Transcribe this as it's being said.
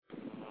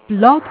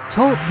Blog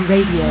Talk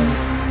Radio.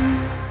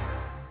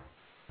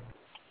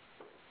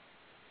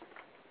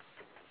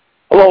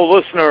 Hello,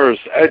 listeners.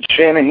 Ed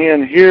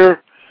Shanahan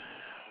here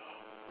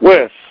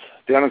with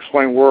the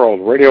Unexplained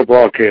World radio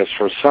broadcast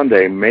for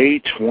Sunday,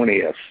 May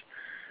 20th.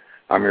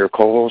 I'm your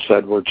co-host,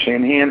 Edward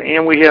Shanahan,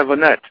 and we have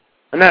Annette.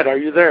 Annette, are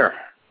you there?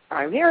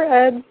 I'm here,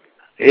 Ed.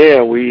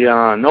 Yeah, we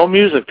no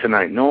music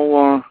tonight.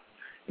 No,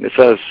 it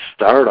says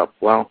startup.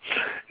 Well,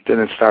 it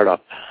didn't start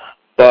up,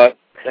 but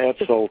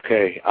that's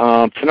okay.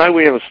 Tonight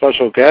we have a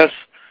special guest,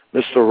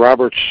 Mr.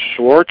 Robert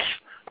Schwartz.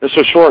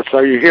 Mr. Schwartz,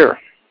 are you here?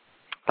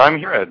 I'm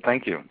here, Ed.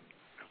 Thank you.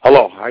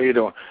 Hello, how you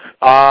doing?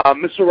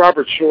 Mr.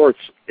 Robert Schwartz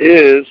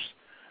is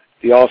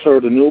the author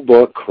of the new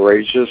book,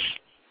 Courageous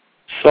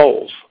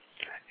Souls.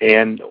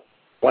 And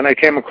when I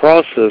came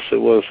across this,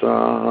 it was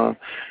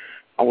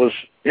I was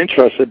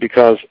interested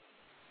because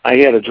I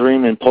had a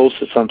dream and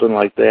posted something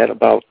like that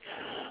about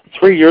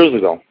 3 years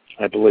ago,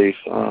 I believe.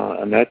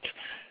 Annette,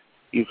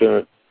 you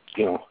can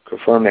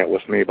confirm that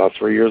with me about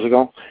 3 years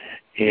ago.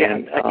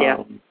 And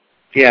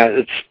yeah,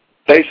 it's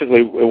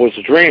basically it was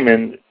a dream,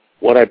 and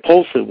what I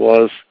posted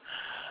was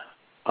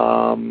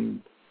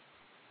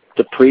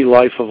the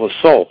pre-life of a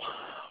soul.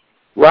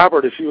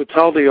 Robert, if you would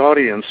tell the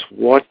audience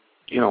what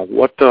your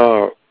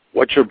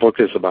book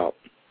is about.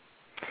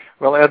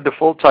 Well, Ed, the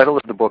full title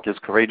of the book is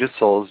Courageous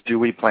Souls, Do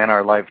We Plan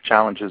Our Life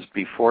Challenges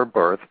Before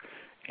Birth?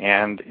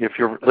 And if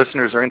your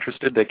listeners are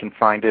interested, they can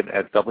find it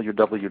at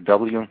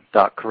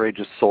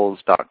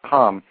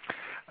www.courageoussouls.com.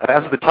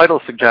 As the title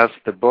suggests,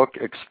 the book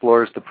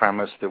explores the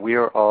premise that we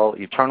are all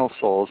eternal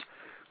souls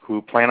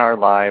who plan our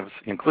lives,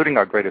 including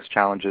our greatest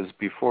challenges,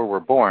 before we're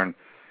born.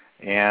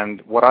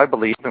 And what I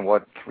believe and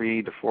what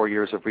 3 to 4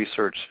 years of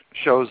research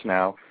shows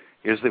now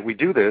is that we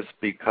do this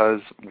because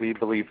we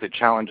believe that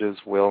challenges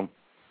will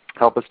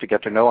help us to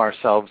get to know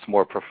ourselves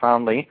more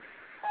profoundly,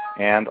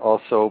 and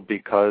also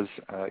because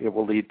it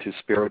will lead to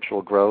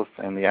spiritual growth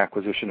and the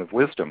acquisition of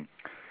wisdom.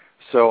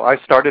 So I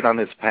started on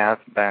this path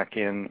back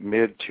in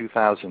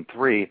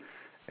mid-2003.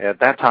 At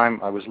that time,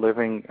 I was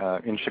living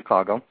in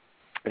Chicago,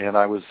 and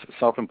I was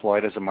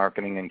self-employed as a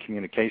marketing and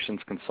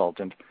communications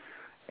consultant,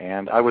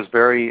 and I was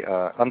very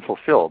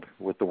unfulfilled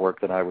with the work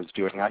that I was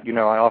doing.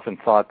 I often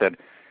thought that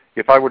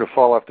if I were to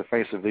fall off the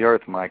face of the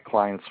earth, my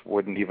clients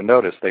wouldn't even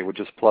notice. They would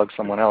just plug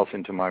someone else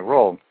into my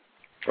role.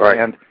 Right.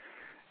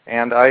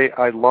 And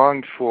I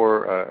longed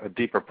for a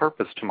deeper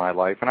purpose to my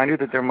life, and I knew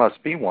that there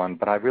must be one,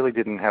 but I really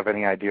didn't have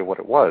any idea what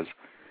it was.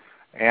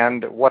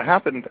 And what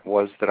happened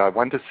was that I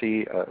went to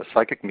see a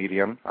psychic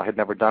medium. I had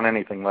never done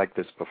anything like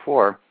this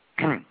before.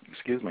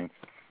 Excuse me.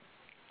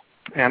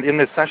 And in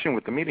this session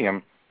with the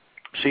medium,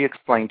 she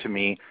explained to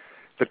me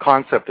the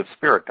concept of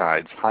spirit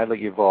guides,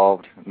 highly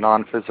evolved,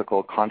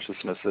 non-physical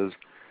consciousnesses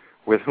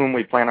with whom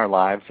we plan our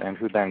lives and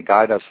who then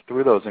guide us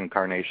through those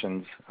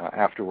incarnations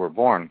after we're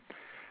born.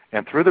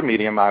 And through the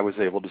medium, I was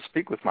able to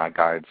speak with my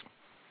guides.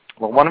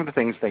 Well, one of the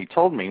things they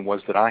told me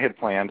was that I had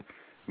planned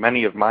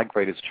many of my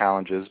greatest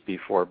challenges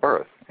before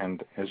birth.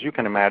 And as you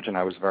can imagine,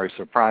 I was very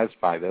surprised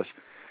by this.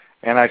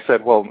 And I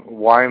said, well,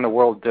 why in the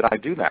world did I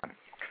do that?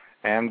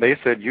 And they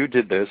said, you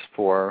did this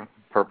for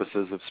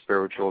purposes of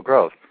spiritual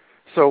growth.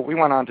 So we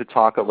went on to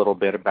talk a little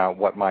bit about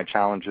what my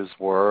challenges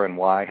were and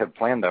why I had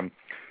planned them.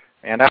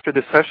 And after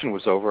the session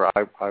was over,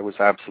 I was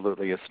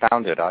absolutely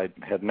astounded. I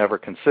had never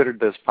considered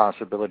this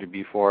possibility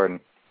before, and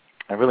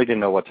I really didn't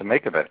know what to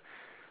make of it.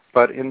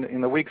 But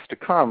in the weeks to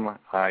come,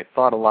 I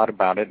thought a lot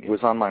about it. It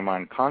was on my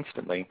mind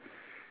constantly.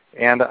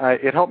 And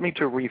it helped me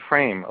to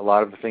reframe a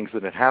lot of the things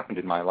that had happened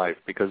in my life,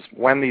 because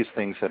when these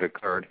things had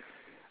occurred,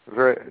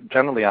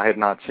 generally I had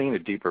not seen a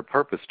deeper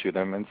purpose to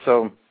them. And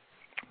so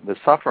the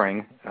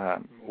suffering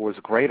was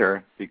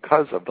greater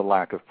because of the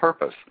lack of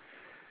purpose.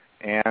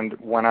 And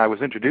when I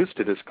was introduced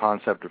to this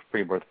concept of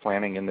pre-birth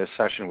planning in this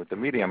session with the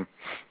medium,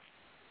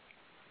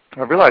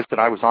 I realized that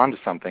I was onto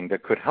something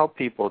that could help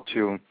people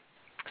to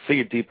see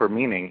a deeper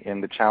meaning in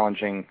the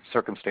challenging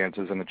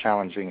circumstances and the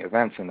challenging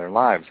events in their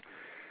lives.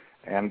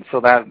 And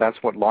so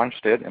that's what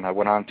launched it, and I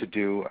went on to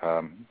do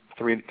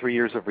 3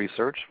 years of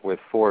research with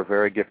 4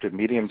 very gifted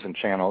mediums and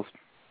channels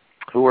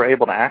who were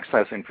able to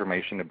access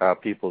information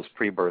about people's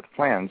pre-birth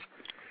plans.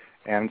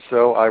 And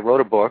so I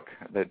wrote a book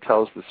that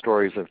tells the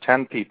stories of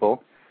 10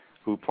 people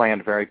who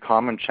planned very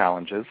common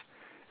challenges.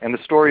 And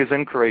the stories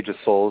in Courageous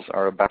Souls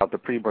are about the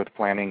pre-birth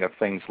planning of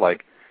things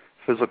like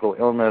physical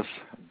illness,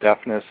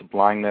 deafness,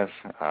 blindness,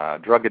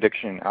 drug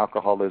addiction,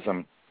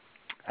 alcoholism,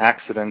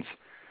 accidents,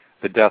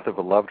 the death of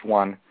a loved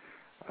one,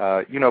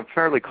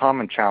 fairly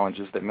common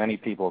challenges that many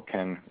people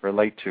can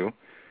relate to.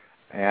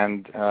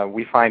 And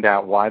we find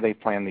out why they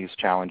plan these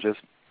challenges.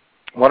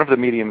 One of the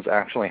mediums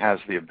actually has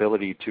the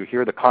ability to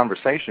hear the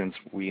conversations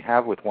we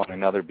have with one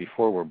another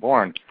before we're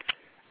born.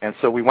 And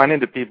so we went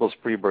into people's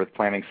pre-birth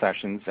planning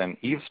sessions and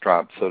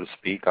eavesdropped, so to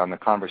speak, on the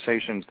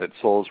conversations that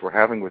souls were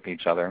having with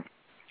each other.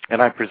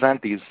 And I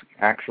present these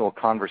actual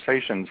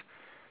conversations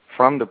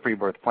from the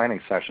pre-birth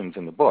planning sessions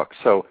in the book.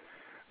 So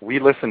we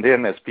listened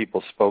in as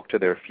people spoke to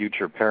their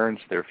future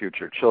parents, their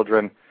future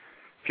children,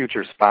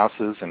 future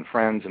spouses and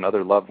friends and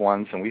other loved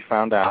ones, and we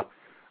found out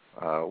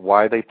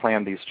why they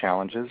planned these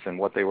challenges, and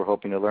what they were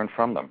hoping to learn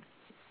from them.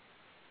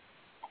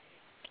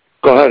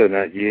 Go ahead,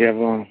 Annette. You have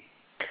one?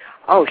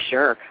 Oh,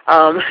 sure.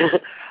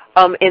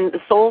 In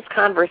Soul's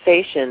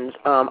Conversations,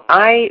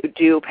 I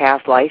do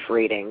past life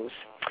readings,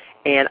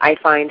 and I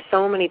find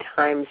so many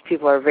times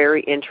people are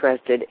very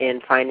interested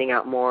in finding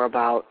out more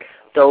about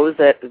those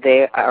that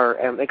they are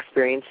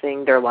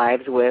experiencing their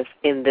lives with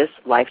in this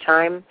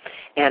lifetime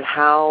and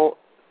how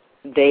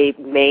they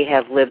may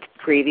have lived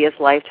previous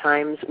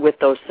lifetimes with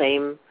those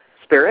same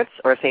spirits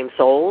or same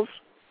souls,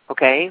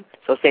 okay,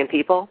 so same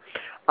people.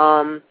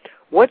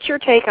 What's your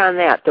take on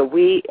that? Do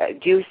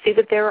you see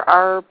that there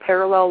are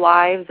parallel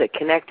lives that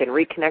connect and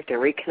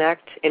reconnect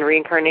in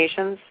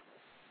reincarnations?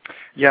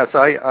 Yes,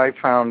 I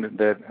found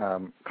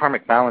that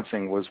karmic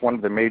balancing was one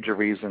of the major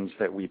reasons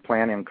that we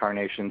plan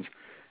incarnations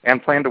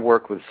and plan to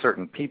work with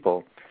certain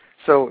people.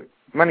 So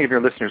many of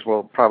your listeners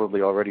will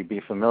probably already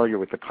be familiar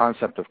with the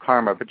concept of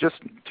karma, but just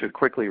to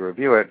quickly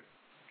review it,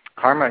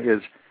 karma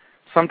is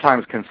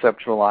sometimes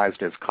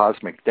conceptualized as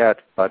cosmic debt,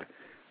 but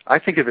I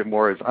think of it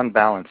more as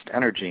unbalanced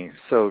energy.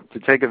 So to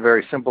take a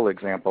very simple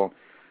example,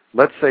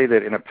 let's say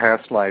that in a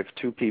past life,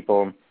 two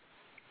people,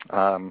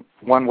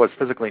 one was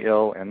physically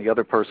ill and the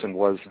other person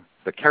was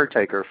the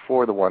caretaker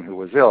for the one who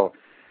was ill.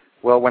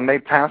 Well, when they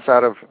pass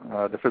out of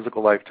the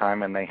physical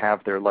lifetime and they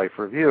have their life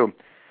review,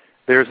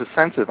 there's a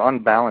sense of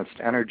unbalanced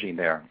energy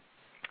there.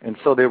 And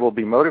so they will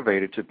be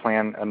motivated to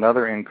plan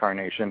another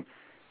incarnation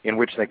in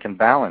which they can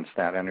balance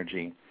that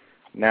energy.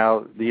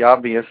 Now, the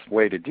obvious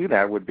way to do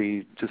that would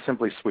be to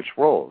simply switch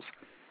roles.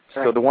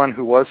 Right. So the one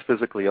who was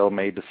physically ill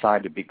may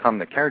decide to become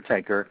the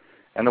caretaker,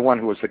 and the one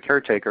who was the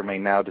caretaker may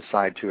now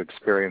decide to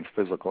experience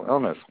physical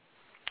illness.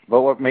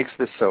 But what makes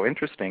this so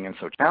interesting and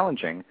so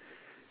challenging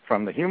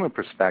from the human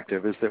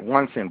perspective is that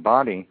once in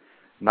body,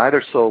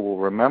 neither soul will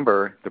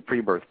remember the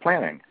pre-birth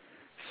planning.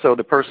 So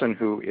the person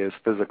who is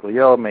physically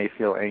ill may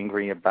feel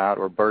angry about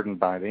or burdened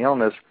by the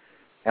illness,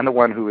 and the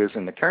one who is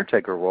in the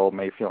caretaker role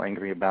may feel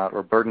angry about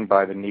or burdened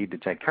by the need to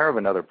take care of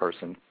another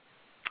person.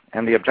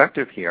 And the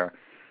objective here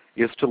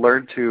is to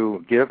learn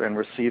to give and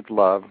receive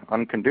love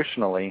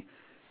unconditionally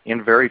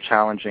in very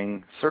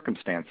challenging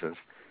circumstances.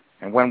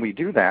 And when we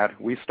do that,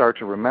 we start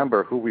to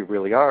remember who we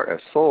really are as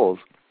souls,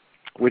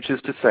 which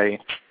is to say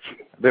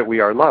that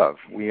we are love.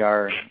 We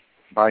are,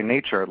 by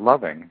nature,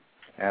 loving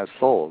as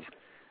souls.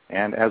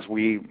 And as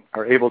we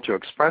are able to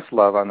express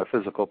love on the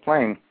physical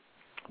plane,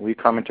 we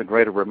come into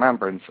greater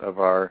remembrance of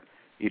our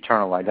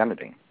eternal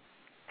identity.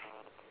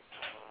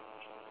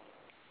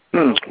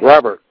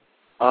 Robert,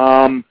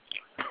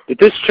 did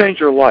this change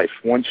your life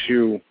once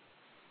you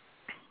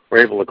were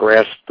able to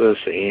grasp this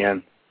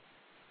and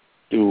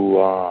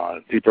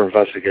do deeper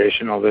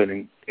investigation of it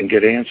and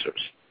get answers?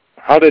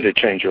 How did it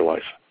change your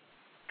life?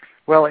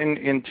 Well,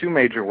 in two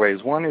major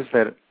ways. One is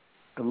that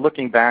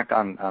looking back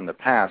on the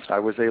past, I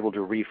was able to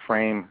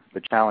reframe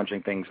the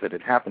challenging things that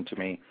had happened to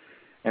me.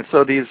 And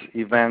so these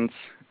events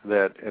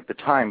that at the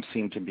time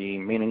seemed to be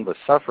meaningless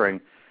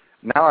suffering,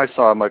 now I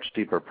saw a much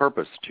deeper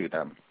purpose to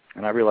them.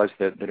 And I realized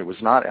that it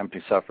was not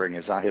empty suffering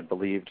as I had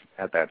believed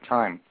at that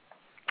time.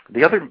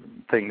 The other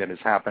thing that has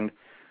happened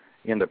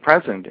in the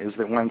present is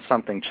that when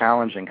something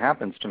challenging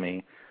happens to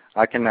me,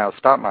 I can now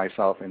stop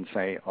myself and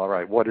say, all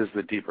right, what is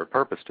the deeper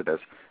purpose to this?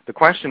 The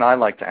question I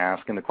like to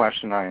ask, and the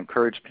question I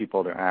encourage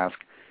people to ask,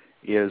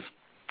 is,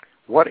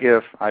 what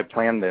if I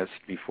planned this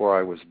before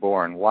I was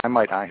born? Why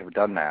might I have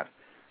done that?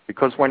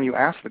 Because when you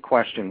ask the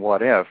question,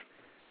 what if,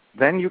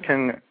 then you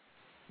can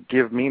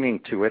give meaning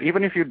to it.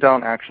 Even if you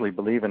don't actually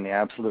believe in the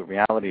absolute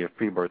reality of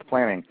pre-birth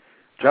planning,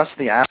 just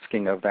the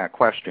asking of that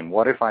question,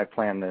 what if I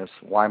planned this?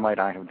 Why might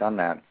I have done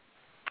that?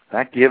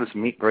 That gives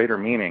me greater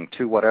meaning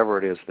to whatever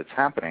it is that's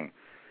happening.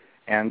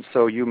 And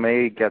so you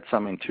may get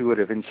some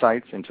intuitive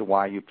insights into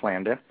why you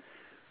planned it.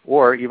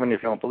 Or even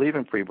if you don't believe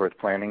in pre-birth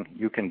planning,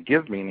 you can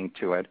give meaning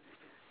to it,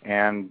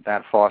 and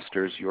that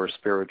fosters your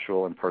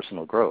spiritual and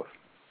personal growth.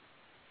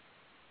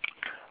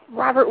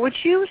 Robert, would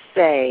you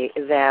say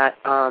that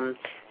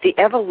the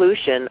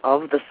evolution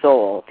of the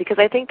soul, because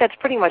I think that's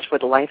pretty much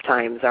what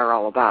lifetimes are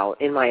all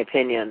about, in my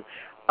opinion,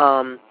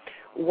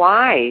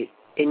 why,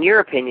 in your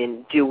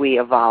opinion, do we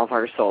evolve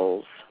our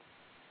souls?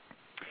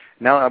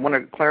 Now, I want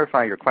to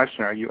clarify your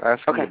question. Are you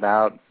asking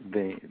about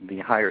the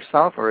higher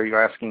self, or are you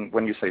asking,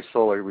 when you say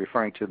soul, are you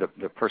referring to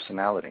the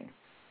personality?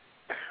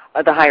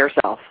 The higher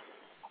self.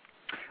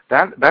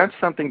 That's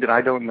something that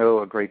I don't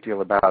know a great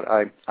deal about.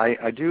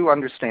 I do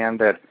understand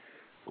that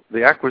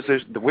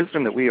the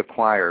wisdom that we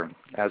acquire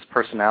as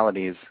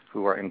personalities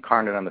who are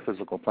incarnate on the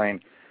physical plane,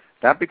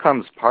 that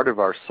becomes part of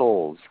our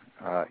souls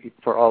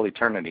for all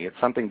eternity. It's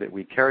something that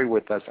we carry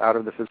with us out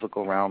of the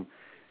physical realm,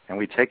 and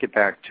we take it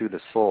back to the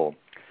soul.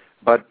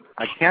 But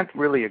I can't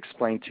really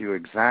explain to you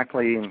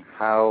exactly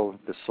how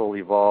the soul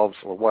evolves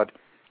or what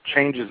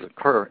changes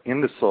occur in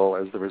the soul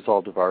as the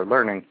result of our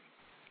learning.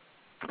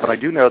 But I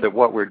do know that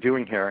what we're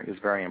doing here is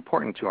very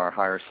important to our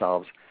higher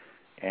selves,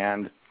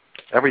 and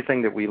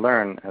everything that we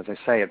learn, as I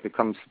say, it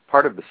becomes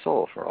part of the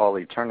soul for all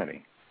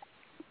eternity.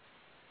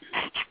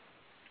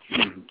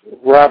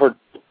 Robert,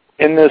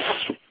 in this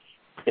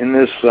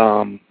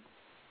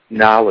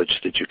knowledge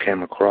that you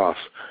came across.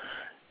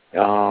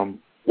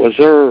 Was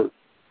there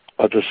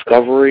a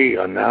discovery,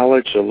 a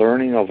knowledge, a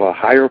learning of a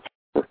higher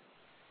power?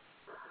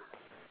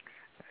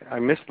 I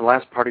missed the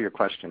last part of your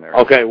question there.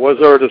 Okay, was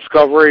there a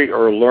discovery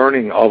or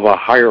learning of a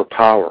higher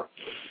power?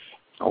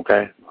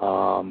 Okay,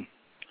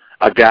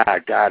 a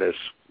god, goddess,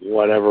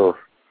 whatever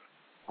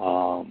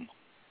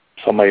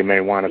somebody may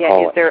want to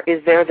call it.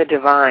 Is there the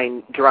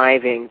divine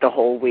driving the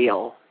whole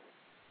wheel?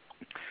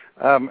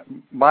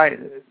 My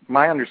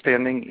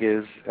understanding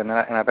is, and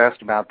I've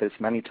asked about this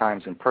many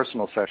times in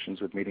personal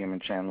sessions with medium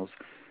and channels,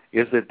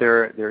 is that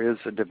there is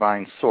a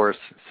divine source,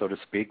 so to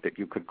speak, that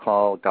you could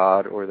call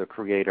God or the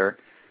Creator.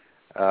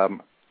 But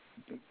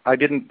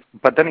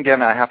then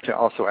again, I have to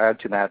also add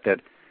to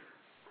that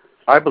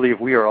I believe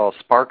we are all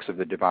sparks of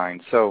the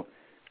divine. So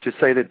to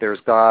say that there's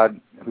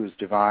God who's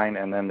divine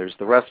and then there's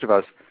the rest of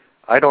us,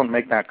 I don't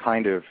make that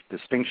kind of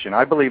distinction.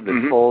 I believe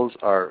that souls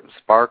are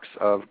sparks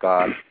of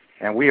God,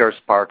 and we are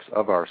sparks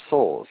of our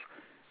souls.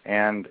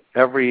 And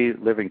every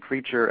living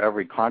creature,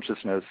 every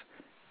consciousness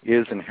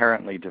is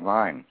inherently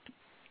divine.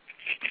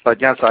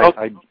 But yes,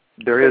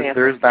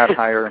 there is that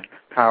higher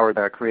power,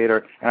 that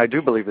Creator, and I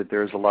do believe that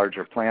there is a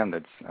larger plan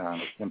that's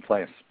in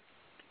place.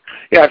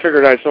 Yeah, I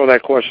figured I'd throw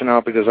that question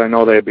out because I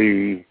know that'd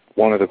be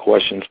one of the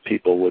questions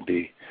people would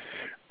be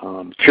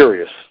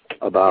curious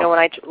about. You know,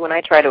 when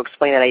I try to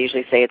explain it, I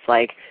usually say it's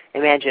like,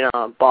 imagine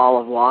a ball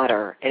of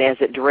water, and as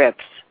it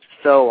drips,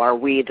 so are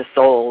we, the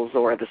souls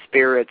or the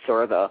spirits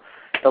or the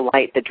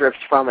light that drips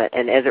from it.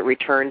 And as it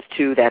returns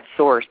to that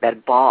source,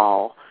 that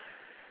ball,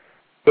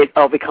 it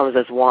all becomes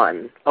as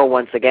one,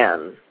 once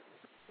again.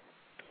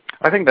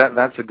 I think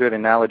that's a good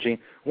analogy.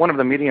 One of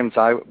the mediums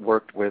I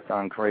worked with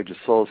on Courageous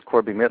Souls,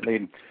 Corby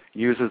Mitley,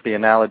 uses the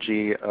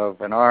analogy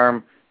of an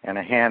arm and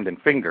a hand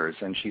and fingers.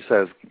 And she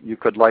says you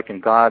could liken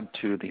God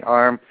to the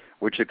arm,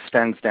 which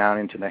extends down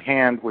into the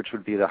hand, which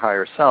would be the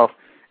higher self,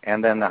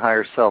 and then the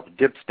higher self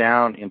dips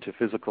down into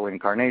physical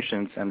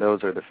incarnations, and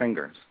those are the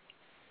fingers.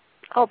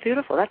 Oh,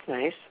 beautiful. That's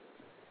nice.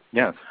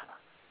 Yes.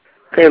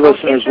 Okay,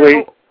 listeners,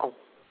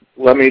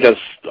 let me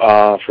just,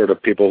 for the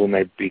people who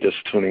may be just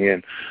tuning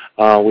in,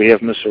 we have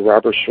Mr.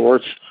 Robert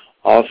Schwartz,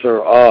 author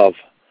of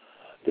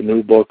the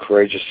new book,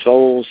 Courageous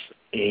Souls,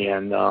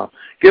 and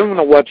give them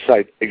the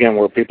website, again,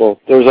 where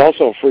there's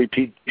also a free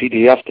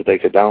PDF that they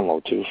could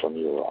download, too, from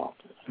your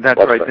That's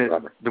website,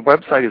 right. The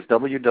website is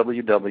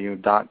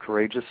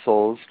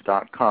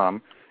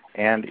www.courageoussouls.com,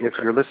 and if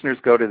your listeners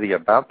go to the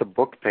About the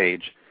Book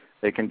page,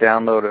 they can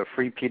download a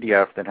free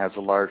PDF that has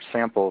a large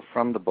sample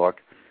from the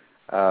book.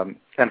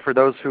 And for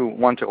those who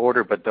want to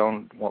order but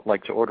don't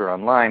like to order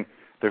online,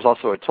 there's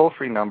also a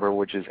toll-free number,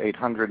 which is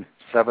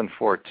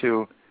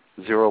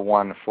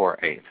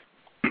 800-742-0148.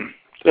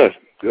 Good.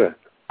 Go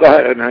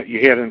ahead.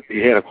 You had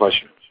a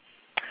question.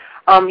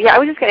 Yeah, I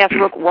was just going to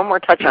ask one more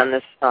touch on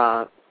this.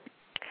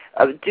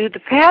 Do the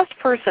past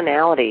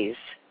personalities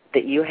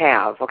that you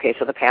have, okay,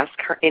 so the past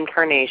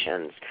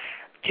incarnations,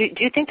 do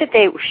you think that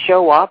they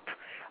show up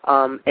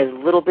as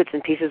little bits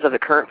and pieces of the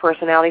current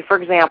personality?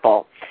 For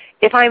example,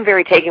 if I'm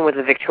very taken with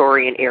the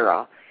Victorian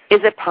era, is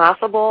it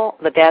possible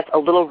that that's a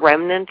little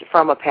remnant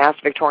from a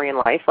past Victorian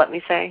life, let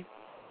me say?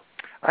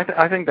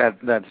 I think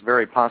that's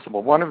very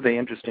possible. One of the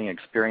interesting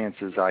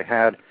experiences I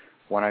had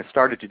when I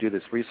started to do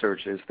this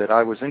research is that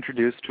I was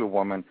introduced to a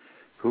woman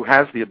who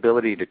has the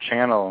ability to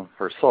channel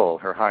her soul,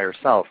 her higher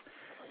self.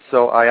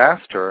 So I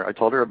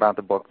told her about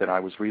the book that I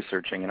was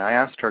researching, and I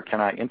asked her, can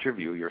I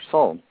interview your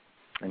soul?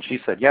 And she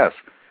said yes.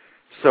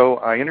 So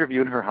I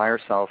interviewed her higher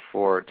self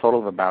for a total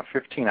of about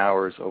 15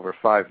 hours over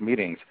 5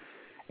 meetings.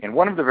 And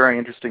one of the very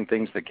interesting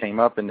things that came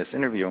up in this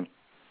interview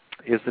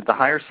is that the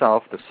higher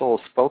self, the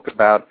soul, spoke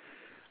about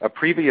a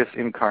previous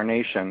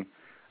incarnation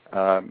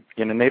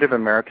in a Native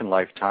American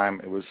lifetime.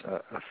 It was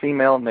a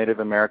female Native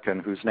American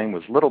whose name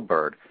was Little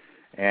Bird.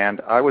 And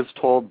I was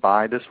told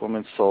by this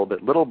woman's soul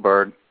that Little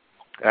Bird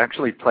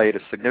actually played a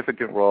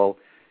significant role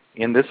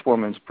in this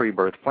woman's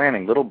pre-birth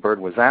planning. Little Bird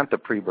was at the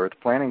pre-birth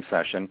planning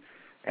session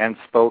and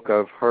spoke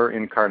of her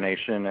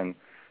incarnation and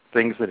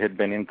things that had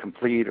been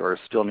incomplete or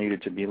still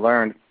needed to be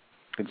learned.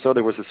 And so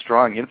there was a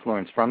strong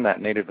influence from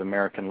that Native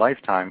American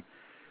lifetime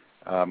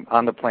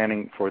on the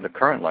planning for the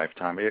current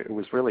lifetime. It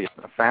was really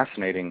a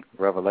fascinating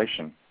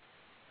revelation.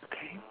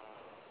 Okay.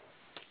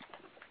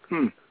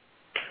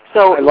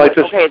 So,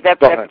 that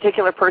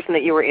particular person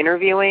that you were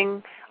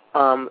interviewing,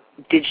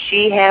 did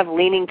she have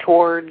leaning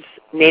towards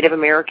Native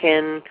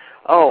American,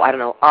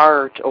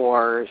 art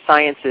or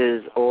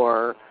sciences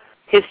or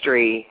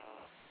history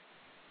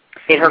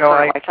in her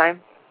current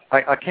lifetime?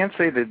 I can't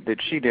say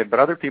that she did, but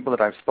other people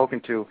that I've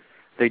spoken to,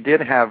 they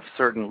did have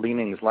certain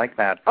leanings like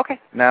that. Okay.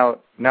 Now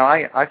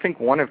I think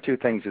one of two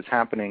things is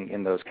happening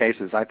in those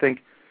cases. I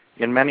think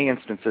in many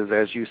instances,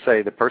 as you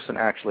say, the person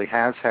actually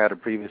has had a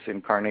previous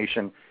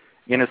incarnation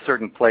in a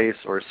certain place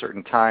or a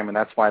certain time, and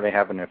that's why they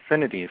have an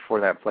affinity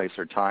for that place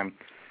or time.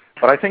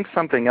 But I think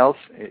something else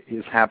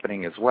is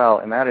happening as well,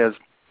 and that is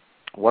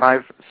what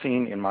I've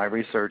seen in my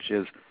research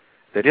is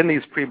that in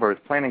these pre-birth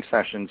planning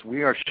sessions,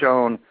 we are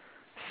shown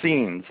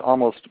scenes,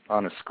 almost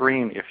on a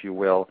screen, if you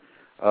will,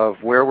 of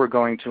where we're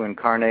going to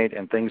incarnate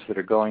and things that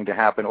are going to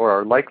happen or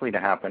are likely to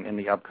happen in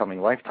the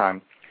upcoming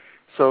lifetime.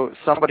 So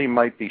somebody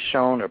might be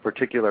shown a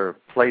particular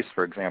place,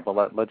 for example,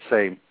 let's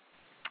say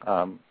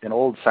an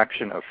old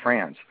section of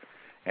France,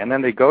 and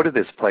then they go to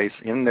this place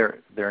in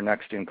their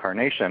next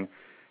incarnation,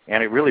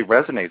 and it really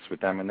resonates with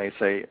them, and they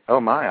say, oh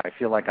my, I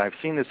feel like I've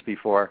seen this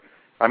before.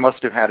 I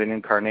must have had an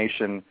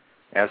incarnation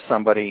as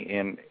somebody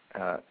in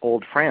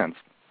old France.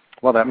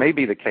 Well, that may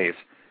be the case,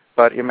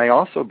 but it may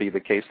also be the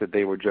case that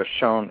they were just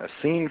shown a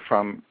scene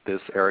from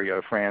this area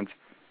of France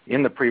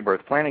in the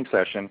pre-birth planning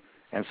session,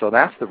 and so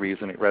that's the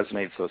reason it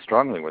resonates so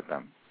strongly with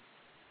them.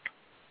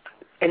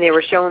 And they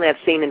were shown that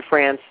scene in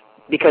France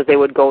because they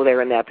would go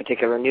there in that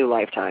particular new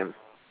lifetime.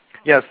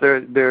 Yes,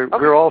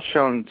 we're all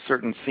shown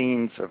certain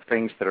scenes of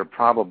things that are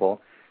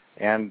probable,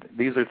 and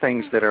these are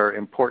things that are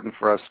important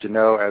for us to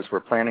know as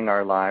we're planning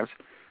our lives.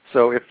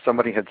 So if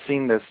somebody had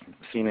seen this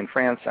scene in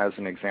France, as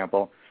an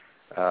example,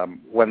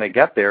 when they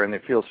get there and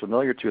it feels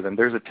familiar to them,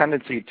 there's a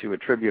tendency to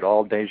attribute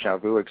all déjà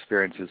vu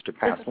experiences to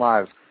past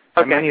lives.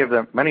 Okay. And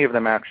many of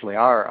them actually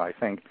are, I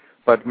think,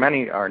 but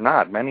many are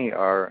not. Many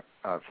are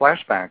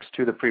flashbacks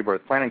to the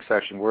pre-birth planning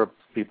session where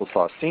people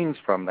saw scenes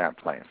from that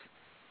place.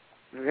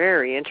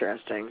 Very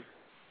interesting.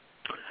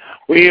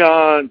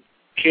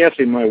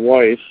 Kathy, my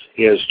wife,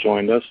 has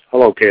joined us.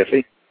 Hello,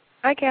 Kathy.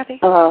 Hi, Kathy.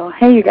 Oh,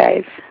 hey, you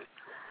guys.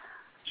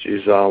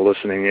 She's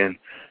listening in.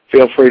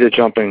 Feel free to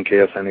jump in,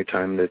 Kath,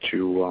 anytime that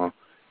you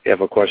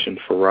have a question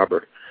for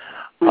Robert.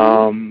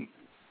 Mm-hmm.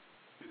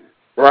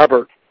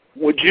 Robert,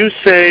 would you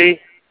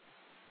say,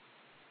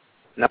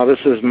 now this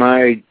is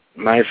my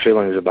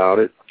feelings about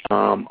it,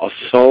 a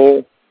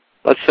soul,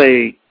 let's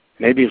say,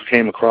 maybe you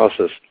came across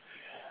this,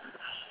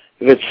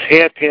 if it's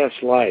had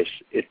past lives,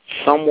 it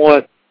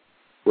somewhat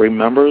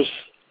remembers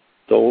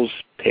those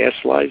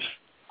past lives,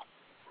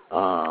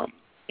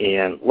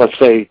 and let's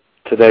say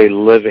today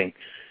living,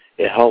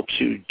 it helps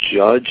you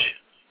judge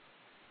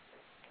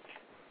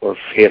or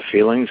have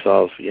feelings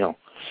of,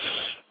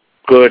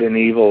 good and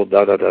evil,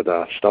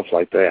 stuff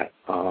like that.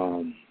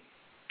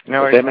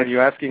 Now, are you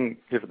asking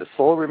if the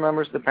soul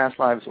remembers the past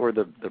lives or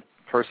the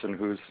person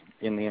who's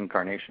in the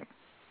incarnation?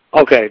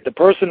 Okay, the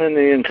person in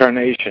the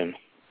incarnation,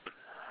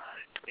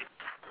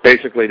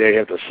 basically they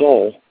have the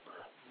soul.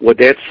 Would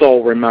that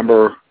soul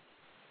remember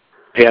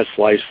past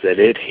lives that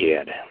it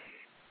had?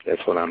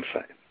 That's what I'm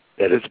saying.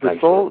 That it's the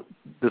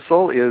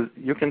soul is,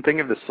 you can think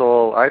of the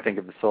soul, I think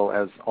of the soul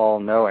as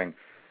all-knowing.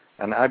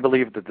 And I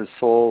believe that the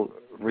soul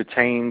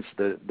retains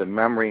the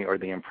memory or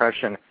the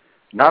impression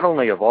not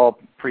only of all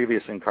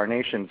previous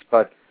incarnations,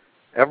 but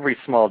every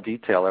small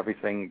detail,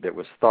 everything that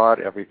was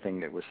thought, everything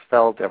that was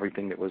felt,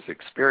 everything that was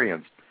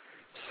experienced.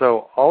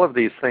 So all of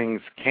these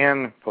things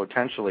can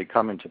potentially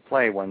come into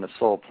play when the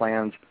soul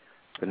plans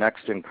the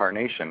next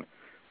incarnation.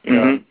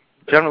 Mm-hmm.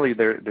 Generally,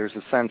 there's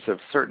a sense of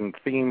certain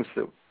themes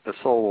that the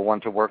soul will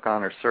want to work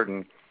on or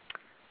certain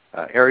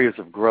areas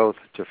of growth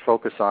to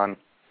focus on.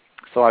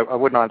 So I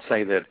would not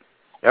say that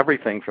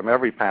everything from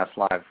every past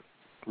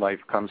life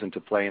comes into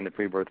play in the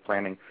pre-birth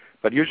planning,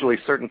 but usually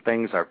certain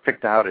things are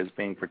picked out as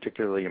being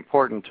particularly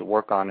important to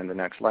work on in the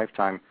next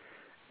lifetime,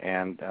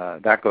 and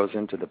that goes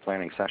into the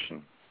planning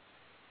session.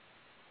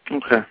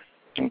 Okay.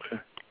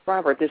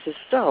 Robert, this is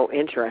so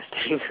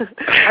interesting.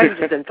 I'm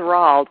just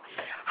enthralled.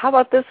 How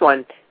about this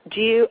one?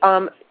 Do you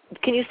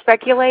can you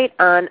speculate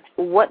on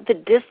what the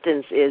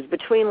distance is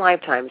between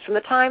lifetimes, from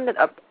the time that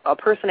a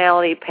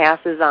personality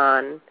passes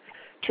on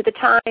to the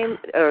time,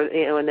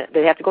 when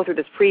they have to go through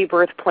this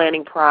pre-birth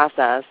planning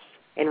process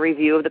and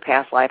review of the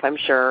past life, I'm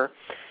sure,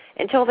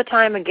 until the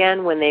time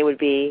again when they would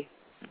be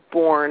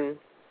born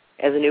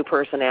as a new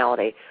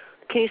personality?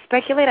 Can you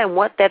speculate on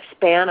what that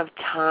span of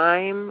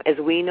time, as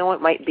we know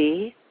it, might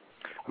be?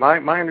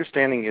 My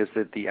understanding is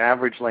that the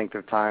average length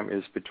of time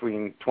is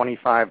between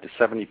 25 to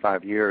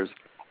 75 years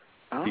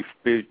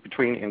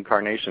between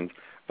incarnations.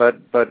 But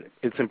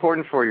it's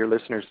important for your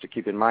listeners to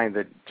keep in mind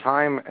that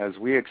time as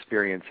we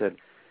experience it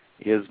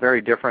is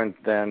very different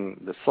than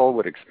the soul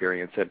would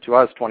experience it. To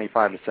us,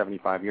 25 to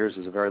 75 years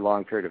is a very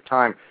long period of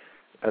time.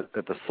 At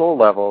the soul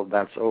level,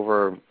 that's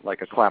over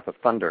like a clap of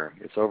thunder.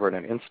 It's over in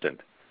an instant.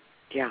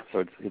 Yeah. So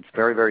it's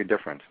very, very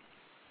different.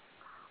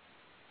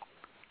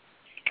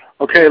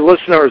 Okay,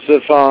 listeners,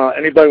 if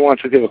anybody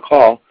wants to give a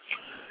call,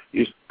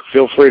 you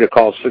feel free to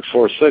call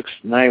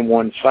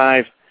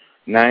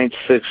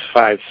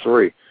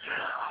 646-915-9653.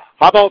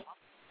 How about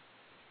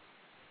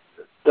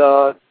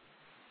the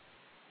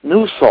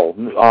new soul?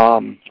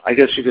 I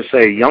guess you could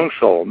say young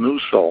soul, new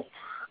soul.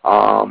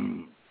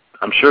 I'm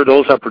sure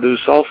those are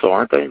produced also,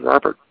 aren't they,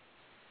 Robert?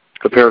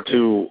 Compared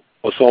to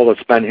a soul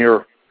that's been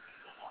here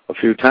a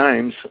few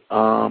times,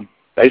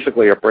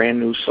 basically a brand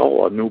new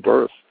soul, a new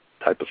birth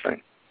type of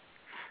thing.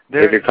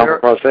 Have you come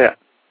across that?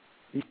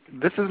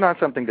 This is not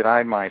something that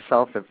I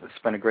myself have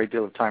spent a great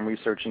deal of time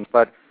researching,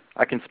 but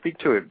I can speak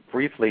to it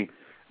briefly.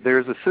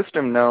 There's a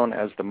system known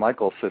as the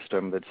Michael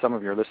system that some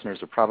of your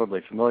listeners are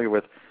probably familiar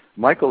with.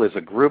 Michael is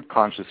a group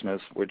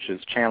consciousness which is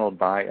channeled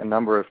by a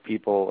number of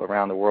people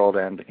around the world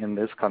and in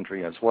this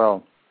country as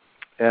well.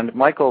 And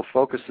Michael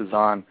focuses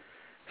on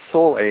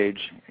soul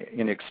age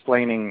in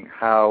explaining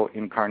how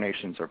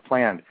incarnations are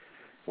planned.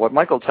 What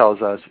Michael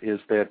tells us is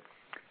that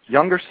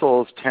younger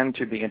souls tend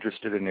to be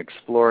interested in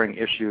exploring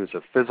issues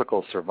of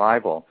physical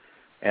survival,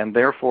 and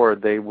therefore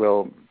they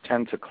will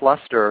tend to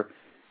cluster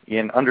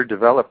in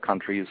underdeveloped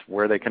countries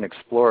where they can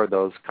explore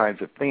those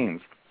kinds of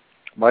themes.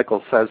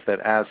 Michael says that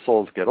as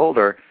souls get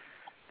older,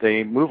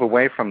 they move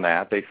away from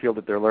that. They feel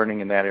that their learning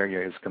in that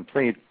area is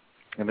complete,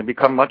 and they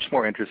become much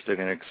more interested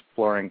in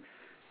exploring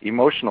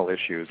emotional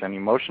issues and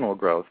emotional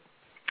growth.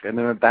 And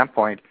then at that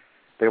point,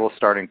 they will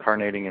start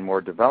incarnating in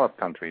more developed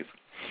countries.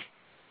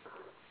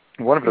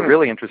 One of the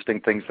really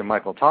interesting things that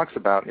Michael talks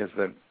about is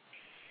that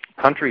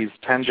countries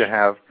tend to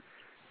have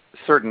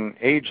certain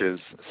ages,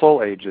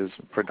 soul ages,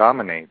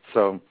 predominate.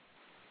 So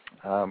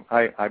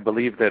I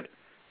believe that,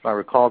 if I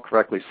recall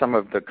correctly, some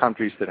of the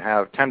countries that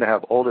tend to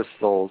have oldest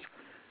souls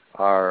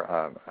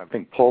are, I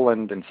think,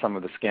 Poland and some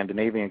of the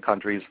Scandinavian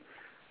countries.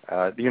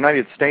 The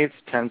United States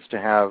tends to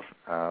have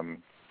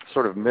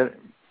sort of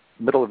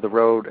middle of the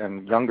road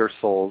and younger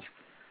souls.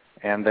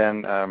 And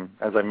then,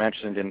 as I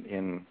mentioned,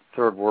 in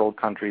third world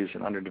countries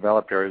and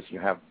underdeveloped areas, you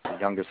have the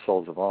youngest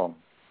souls of all.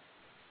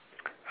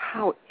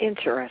 How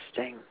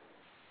interesting.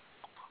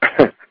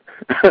 I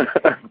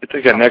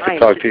think I could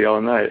talk to you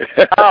all night.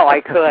 Oh,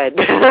 I could.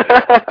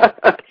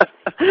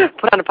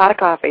 Put on a pot of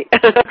coffee.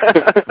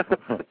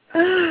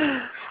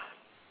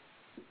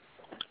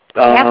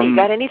 Kathy, you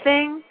got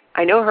anything?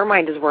 I know her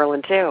mind is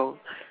whirling too.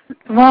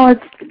 Well,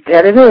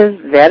 that it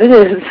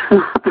is.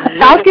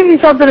 I'll give you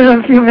something in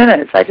a few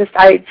minutes. I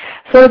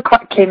sort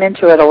of came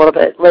into it a little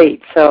bit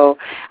late, so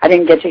I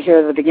didn't get to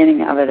hear the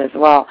beginning of it as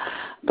well.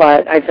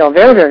 But I feel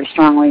very, very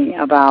strongly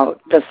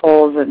about the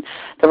souls and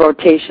the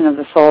rotation of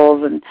the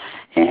souls and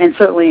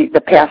certainly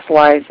the past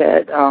lives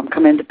that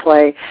come into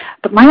play.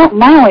 But my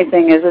only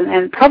thing is,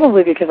 and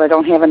probably because I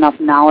don't have enough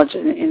knowledge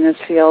in this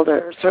field,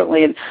 or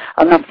certainly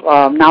enough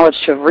knowledge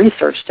to have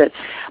researched it,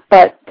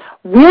 but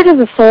where does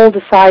the soul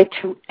decide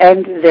to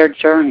end their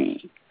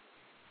journey?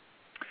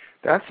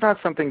 That's not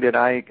something that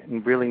I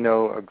really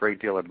know a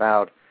great deal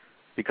about,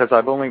 because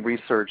I've only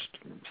researched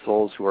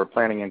souls who are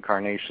planning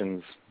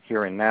incarnations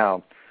here and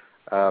now.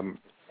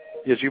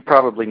 As you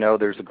probably know,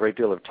 there's a great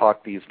deal of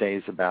talk these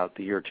days about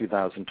the year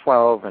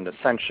 2012 and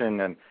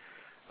ascension, and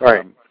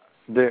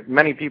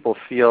many people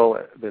feel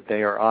that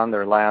they are on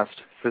their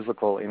last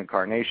physical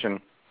incarnation,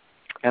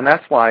 and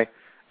that's why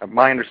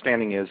my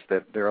understanding is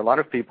that there are a lot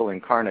of people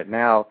incarnate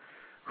now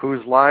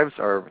whose lives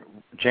are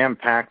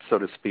jam-packed, so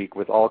to speak,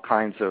 with all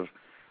kinds of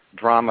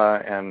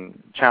drama and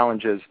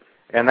challenges,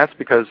 and that's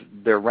because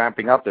they're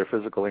ramping up their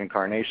physical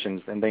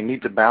incarnations, and they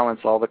need to balance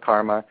all the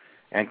karma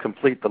and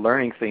complete the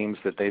learning themes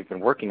that they've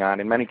been working on,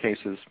 in many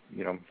cases,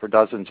 for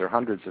dozens or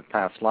hundreds of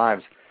past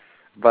lives.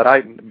 But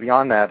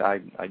beyond that, I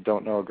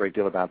don't know a great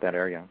deal about that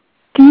area.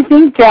 Do you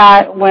think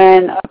that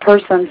when a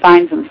person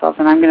finds themselves,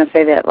 and I'm going to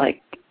say that,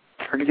 like,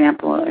 for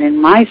example,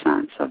 in my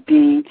sense of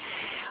being,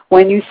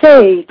 when you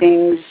say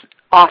things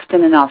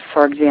often enough,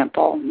 for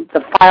example,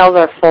 the files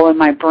are full in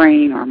my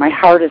brain, or my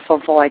heart is so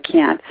full I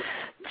can't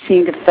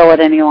seem to fill it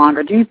any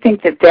longer, do you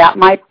think that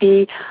might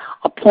be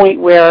a point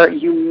where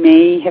you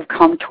may have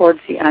come towards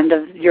the end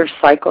of your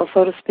cycle,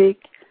 so to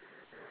speak?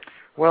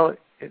 Well,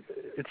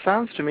 it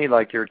sounds to me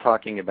like you're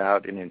talking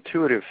about an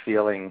intuitive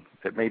feeling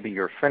that maybe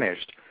you're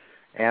finished.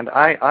 And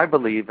I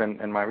believe,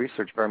 and my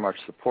research very much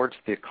supports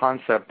the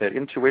concept that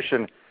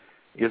intuition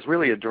is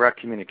really a direct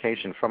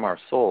communication from our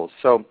souls.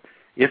 So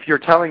if you're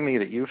telling me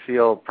that you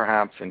feel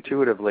perhaps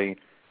intuitively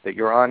that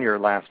you're on your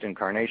last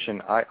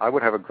incarnation, I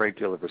would have a great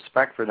deal of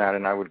respect for that,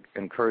 and I would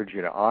encourage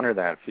you to honor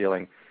that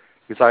feeling,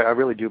 because I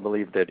really do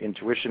believe that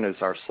intuition is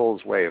our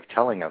soul's way of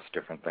telling us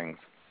different things.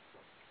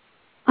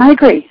 I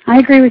agree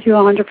with you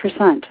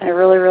 100%. I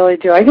really, really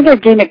do. I think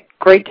I've gained a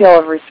great deal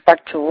of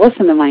respect to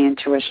listen to my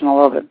intuition a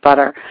little bit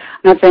better.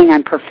 I'm not saying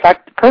I'm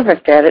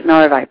perfect at it,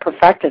 nor have I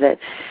perfected it,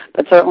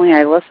 but certainly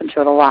I listen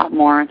to it a lot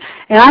more. And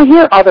I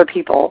hear other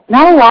people,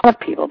 not a lot of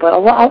people, but a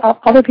lot of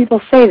other people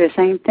say the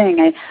same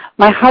thing.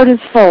 My heart is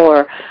full,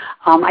 or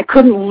I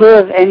couldn't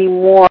live any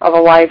more of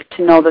a life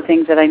to know the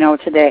things that I know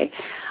today.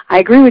 I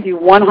agree with you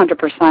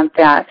 100%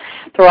 that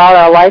throughout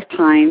our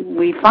lifetime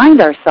we find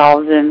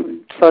ourselves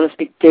in, so to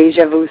speak,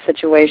 deja vu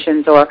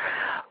situations, or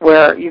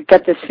where you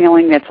get this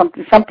feeling that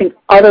something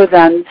other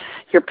than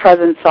your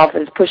present self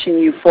is pushing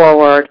you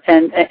forward,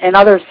 and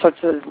other sorts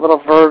of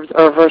little verbs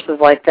or verses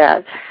like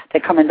that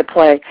come into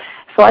play.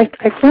 So I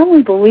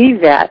firmly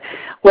believe that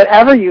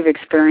whatever you've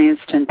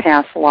experienced in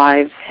past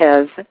lives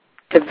has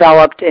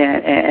developed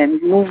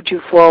and moved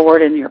you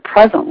forward in your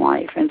present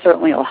life, and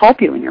certainly will help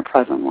you in your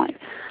present life.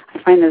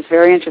 I find this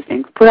very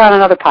interesting. Put on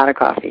another pot of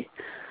coffee.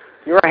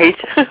 Right.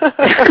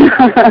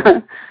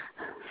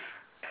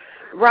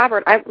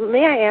 Robert,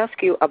 may I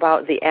ask you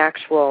about the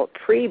actual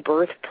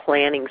pre-birth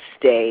planning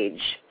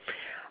stage?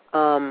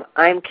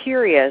 I'm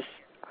curious,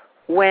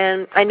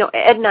 when, I know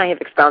Ed and I have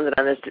expounded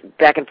on this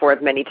back and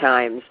forth many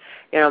times,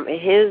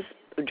 his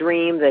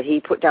dream that he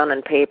put down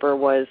on paper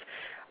was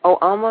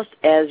almost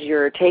as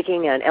you're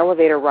taking an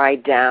elevator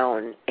ride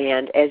down,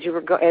 and as he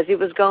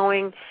was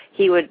going,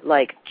 he would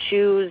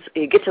choose.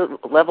 He'd get to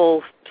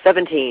level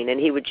 17, and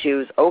he would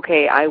choose,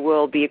 okay, I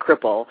will be a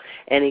cripple,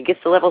 and he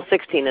gets to level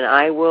 16, and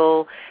I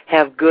will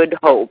have good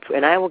hope,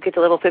 and I will get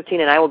to level 15,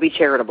 and I will be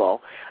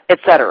charitable,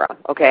 etc.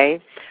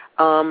 Okay,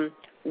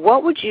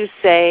 what would you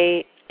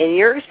say in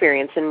your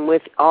experience and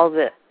with all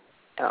the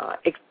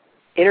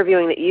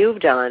interviewing that you've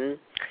done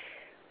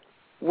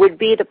would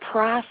be the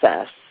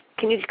process?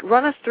 Can you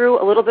run us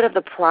through a little bit of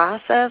the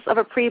process of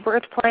a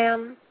pre-birth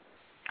plan?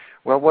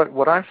 Well,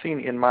 what I've seen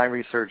in my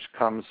research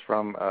comes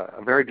from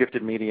a very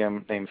gifted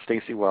medium named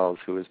Stacy Wells,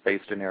 who is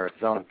based in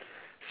Arizona.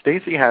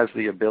 Stacy has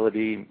the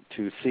ability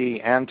to see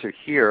and to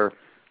hear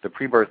the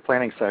pre-birth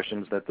planning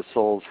sessions that the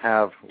souls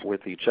have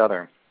with each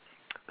other.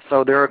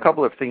 So there are a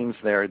couple of themes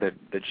there that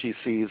she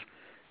sees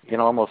in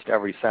almost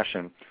every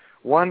session.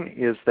 One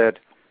is that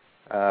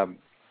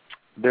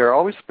there are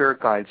always spirit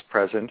guides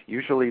present.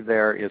 Usually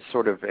there is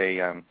sort of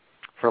a,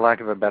 for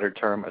lack of a better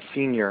term, a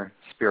senior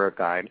spirit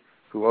guide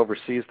who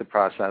oversees the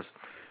process.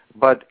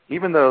 But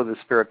even though the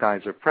spirit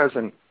guides are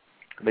present,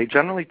 they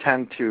generally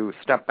tend to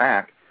step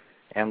back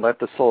and let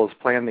the souls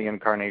plan the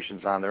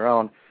incarnations on their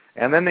own,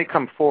 and then they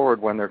come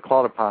forward when they're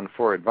called upon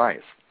for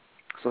advice.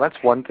 So that's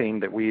one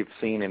theme that we've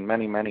seen in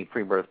many, many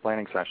pre-birth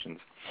planning sessions.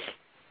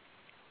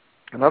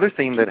 Another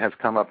theme that has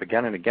come up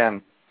again and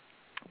again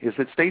is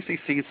that Stacy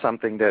sees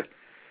something that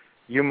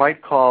you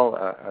might call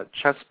a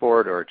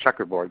chessboard or a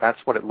checkerboard. That's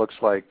what it looks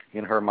like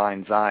in her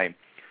mind's eye.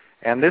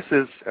 And this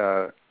is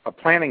a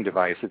planning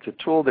device. It's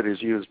a tool that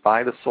is used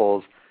by the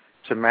souls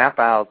to map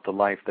out the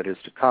life that is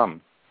to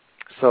come.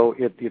 So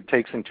it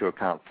takes into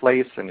account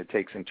place, and it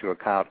takes into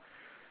account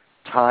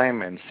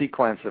time and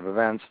sequence of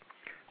events.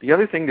 The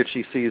other thing that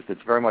she sees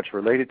that's very much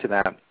related to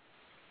that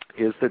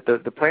is that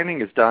the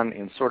planning is done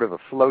in sort of a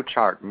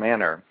flowchart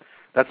manner.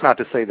 That's not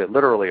to say that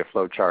literally a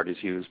flowchart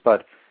is used,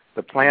 but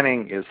the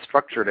planning is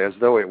structured as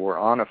though it were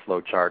on a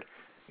flowchart.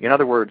 In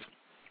other words,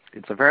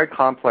 it's a very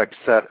complex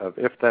set of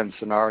if-then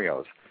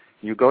scenarios.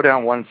 You go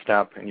down one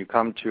step and you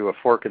come to a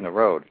fork in the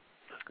road.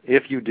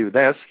 If you do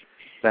this,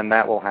 then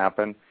that will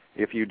happen.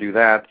 If you do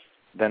that,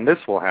 then this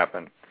will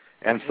happen.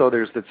 And so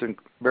there's this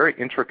very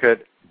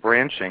intricate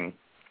branching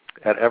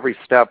at every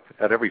step,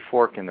 at every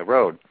fork in the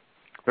road,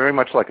 very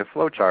much like a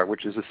flowchart,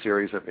 which is a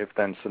series of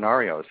if-then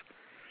scenarios.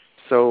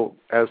 So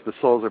as the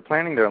souls are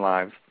planning their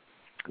lives,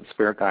 the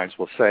spirit guides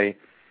will say,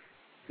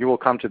 you will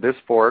come to this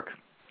fork,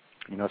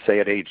 say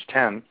at age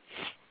 10,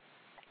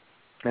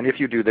 and if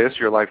you do this,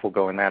 your life will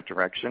go in that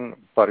direction.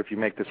 But if you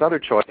make this other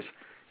choice,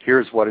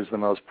 here's what is the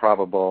most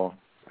probable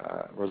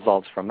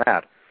results from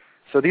that.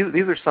 So these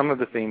are some of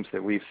the themes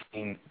that we've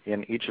seen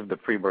in each of the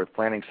pre-birth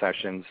planning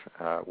sessions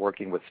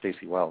working with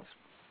Stacy Wells.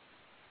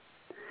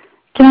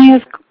 Can I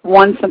ask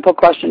one simple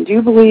question? Do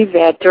you believe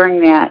that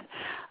during that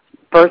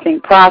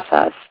birthing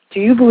process, do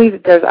you believe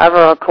that there's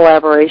ever a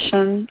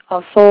collaboration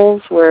of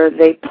souls where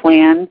they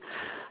plan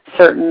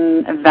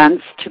certain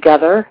events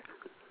together?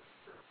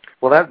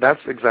 Well,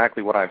 that's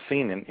exactly what I've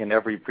seen in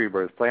every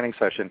pre-birth planning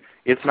session.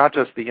 It's not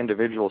just the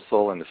individual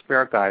soul and the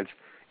spirit guides.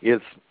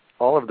 It's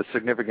all of the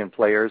significant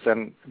players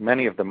and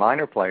many of the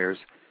minor players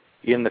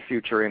in the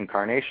future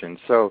incarnation.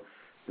 So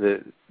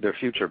the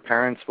future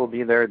parents will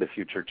be there, the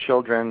future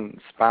children,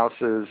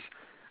 spouses,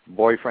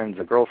 boyfriends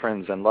and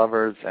girlfriends and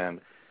lovers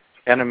and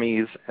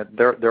enemies.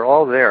 They're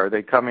all there.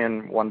 They come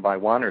in one by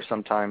one or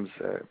sometimes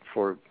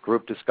for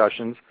group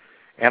discussions.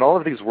 And all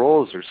of these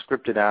roles are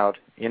scripted out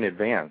in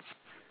advance.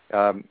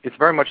 It's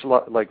very much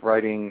like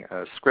writing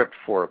a script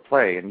for a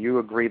play, and you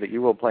agree that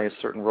you will play a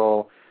certain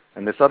role,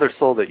 and this other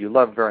soul that you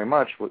love very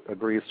much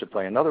agrees to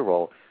play another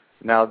role.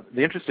 Now,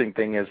 the interesting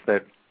thing is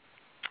that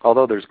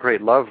although there's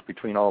great love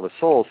between all the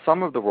souls,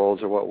 some of the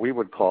roles are what we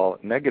would call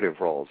negative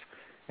roles.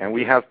 And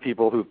we have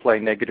people who play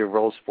negative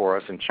roles for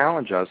us and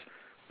challenge us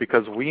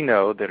because we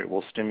know that it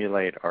will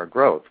stimulate our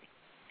growth.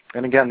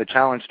 And again, the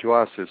challenge to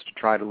us is to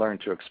try to learn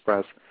to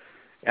express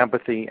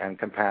empathy and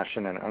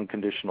compassion and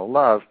unconditional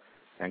love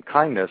and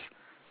kindness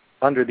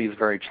under these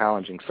very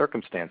challenging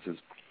circumstances.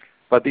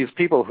 But these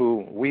people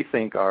who we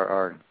think are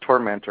our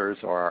tormentors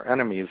or our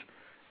enemies,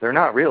 they're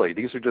not really.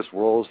 These are just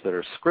roles that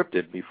are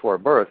scripted before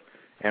birth.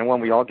 And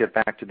when we all get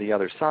back to the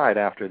other side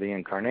after the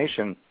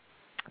incarnation,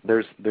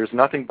 there's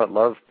nothing but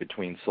love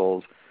between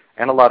souls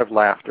and a lot of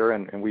laughter.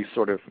 And we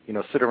sort of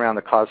sit around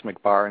the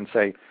cosmic bar and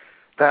say,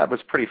 that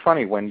was pretty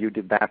funny when you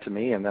did that to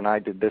me and then I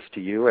did this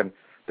to you. And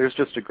there's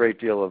just a great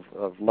deal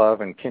of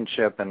love and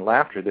kinship and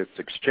laughter that's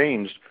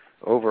exchanged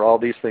over all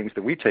these things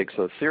that we take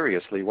so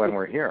seriously when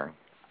we're here.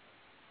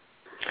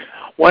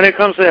 When it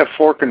comes to that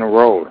fork in the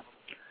road,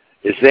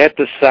 is that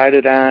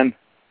decided on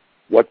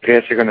what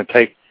path you're going to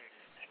take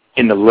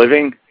in the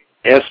living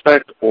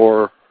aspect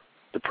or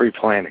the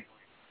pre-planning?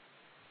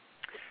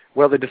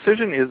 Well, the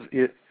decision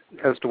is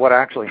as to what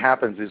actually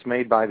happens is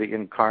made by the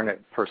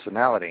incarnate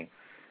personality.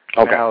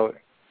 Okay. Now,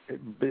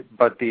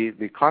 but the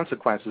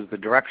consequences, the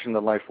direction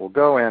the life will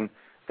go in,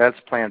 that's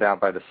planned out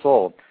by the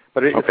soul.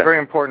 But it's very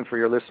important for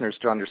your listeners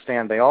to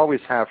understand they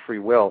always have free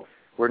will.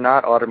 We're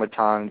not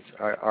automatons.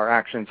 Our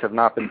actions have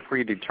not been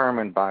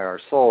predetermined by our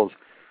souls.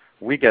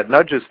 We get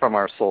nudges from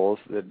our souls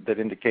that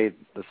indicate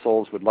the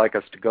souls would like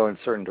us to go in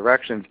certain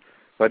directions,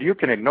 but you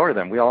can ignore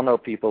them. We all know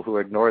people who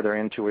ignore their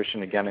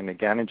intuition again and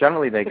again, and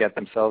generally they get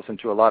themselves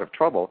into a lot of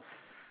trouble.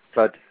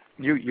 But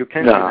you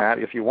can do that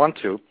if you want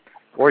to,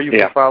 or you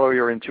can follow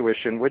your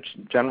intuition, which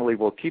generally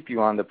will keep you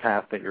on the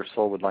path that your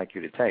soul would like you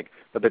to take.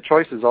 But the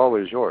choice is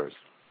always yours.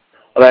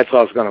 Well, that's what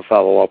I was going to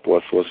follow up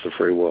with, was the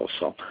free will.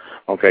 So,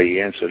 okay,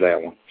 you answered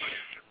that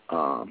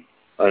one.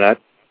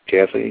 Annette,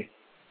 Kathy?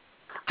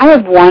 I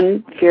have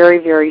one very,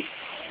 very,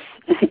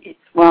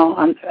 well,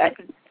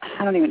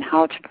 I don't even know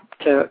how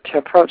to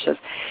approach this.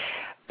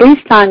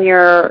 Based on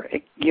your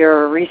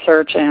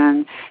research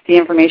and the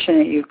information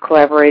that you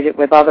collaborated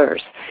with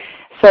others,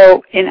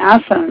 so in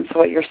essence,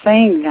 what you're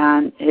saying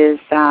then is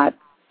that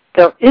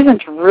there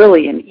isn't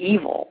really an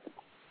evil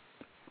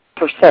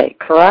per se,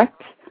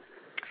 correct?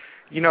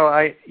 You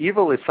know,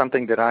 evil is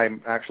something that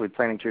I'm actually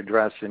planning to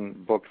address in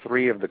Book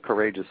 3 of the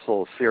Courageous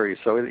Soul series,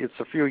 so it's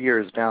a few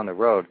years down the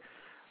road.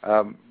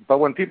 But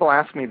when people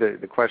ask me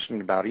the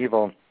question about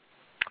evil,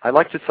 I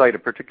like to cite a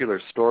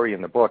particular story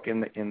in the book.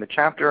 In the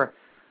chapter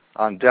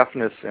on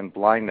deafness and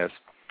blindness,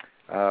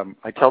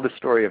 I tell the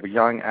story of a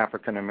young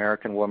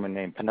African-American woman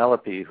named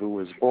Penelope who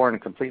was born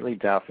completely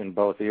deaf in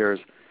both ears,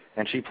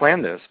 and she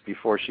planned this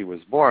before she was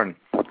born.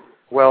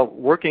 Well,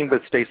 working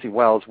with Stacy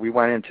Wells, we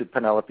went into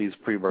Penelope's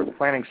pre-birth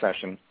planning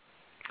session,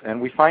 and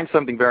we find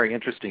something very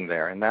interesting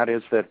there, and that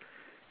is that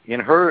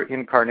in her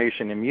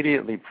incarnation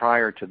immediately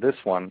prior to this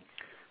one,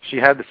 she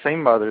had the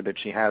same mother that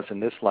she has in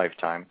this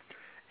lifetime,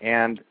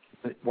 and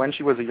when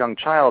she was a young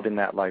child in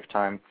that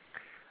lifetime,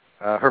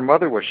 her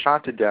mother was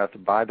shot to death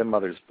by the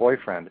mother's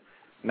boyfriend.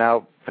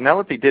 Now,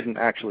 Penelope didn't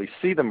actually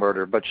see the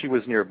murder, but she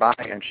was nearby,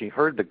 and she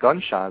heard the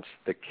gunshots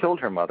that killed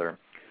her mother.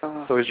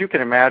 So as you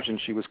can imagine,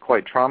 she was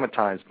quite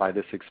traumatized by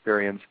this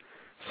experience,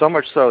 so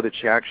much so that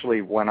she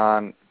actually went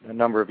on a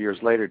number of years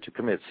later to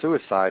commit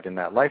suicide in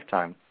that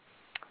lifetime.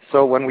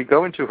 So when we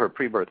go into her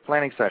pre-birth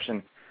planning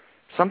session,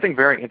 something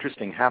very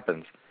interesting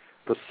happens.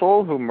 The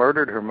soul who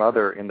murdered her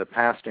mother in the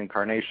past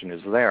incarnation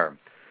is there.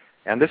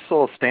 And this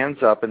soul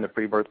stands up in the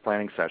pre-birth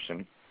planning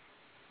session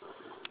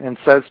and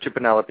says to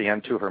Penelope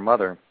and to her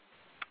mother,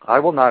 I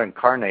will not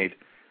incarnate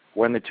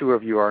when the two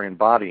of you are in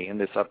body in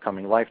this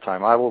upcoming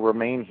lifetime. I will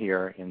remain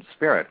here in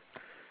spirit.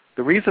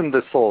 The reason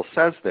the soul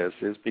says this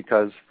is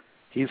because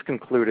he's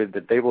concluded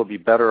that they will be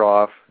better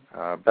off,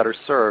 better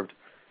served,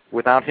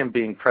 without him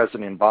being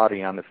present in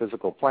body on the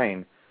physical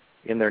plane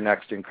in their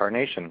next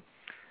incarnation.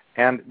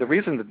 And the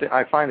reason that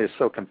I find this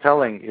so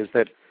compelling is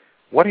that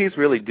what he's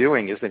really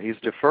doing is that he's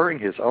deferring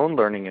his own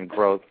learning and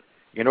growth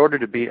in order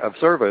to be of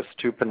service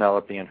to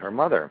Penelope and her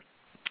mother.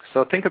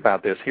 So think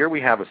about this. Here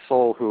we have a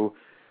soul who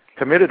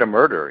committed a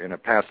murder in a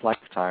past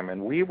lifetime,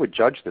 and we would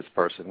judge this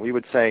person. We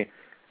would say,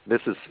 this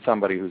is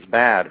somebody who's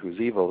bad, who's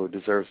evil, who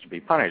deserves to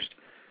be punished.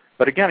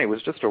 But again, it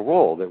was just a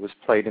role that was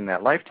played in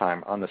that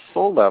lifetime. On the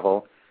soul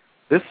level,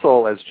 this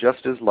soul is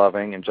just as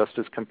loving and just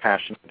as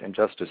compassionate and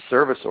just as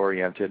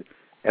service-oriented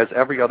as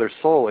every other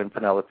soul in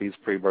Penelope's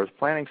pre-birth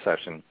planning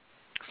session.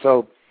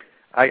 So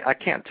I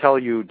can't tell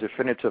you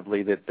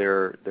definitively that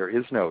there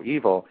is no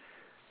evil,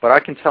 but I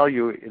can tell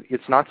you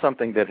it's not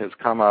something that has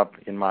come up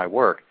in my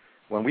work.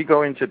 When we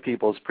go into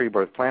people's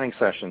pre-birth planning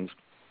sessions,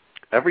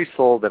 every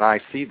soul that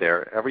I see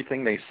there,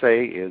 everything they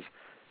say is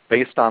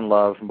based on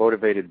love,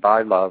 motivated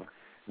by love.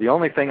 The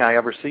only thing I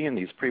ever see in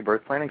these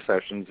pre-birth planning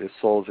sessions is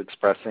souls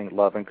expressing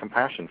love and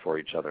compassion for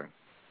each other.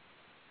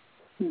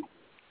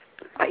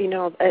 You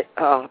know,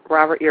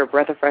 Robert, you're a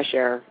breath of fresh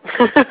air.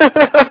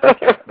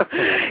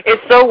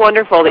 It's so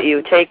wonderful that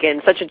you've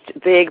taken such a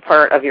big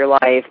part of your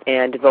life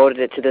and devoted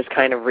it to this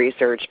kind of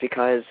research,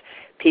 because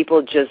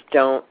people just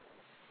don't,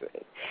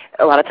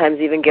 a lot of times,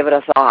 even give it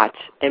a thought.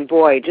 And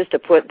boy, just to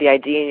put the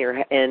idea in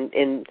your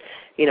in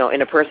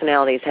a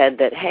personality's head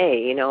that,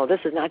 hey, you know, this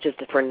is not just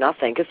for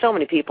nothing, because so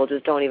many people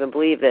just don't even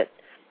believe that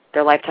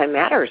their lifetime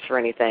matters for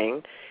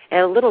anything.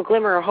 And a little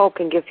glimmer of hope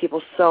can give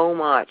people so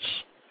much.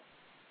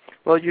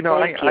 Well, you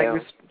know,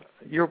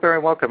 you're very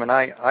welcome. And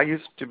I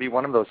used to be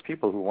one of those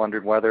people who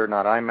wondered whether or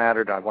not I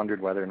mattered. I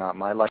wondered whether or not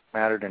my life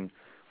mattered and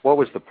what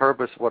was the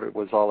purpose, what it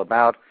was all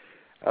about.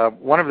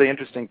 One of the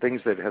interesting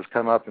things that has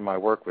come up in my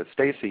work with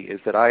Stacy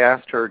is that I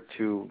asked her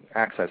to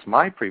access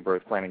my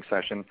pre-birth planning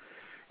session,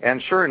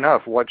 and sure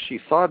enough, what she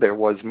saw there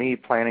was me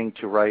planning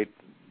to write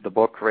the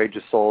book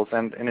Courageous Souls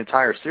and an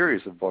entire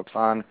series of books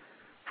on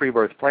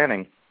pre-birth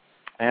planning.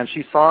 And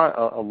she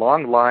saw a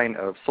long line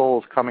of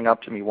souls coming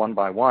up to me one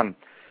by one,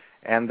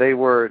 and they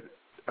were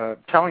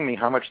telling me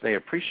how much they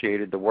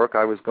appreciated the work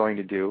I was going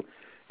to do.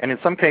 And in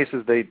some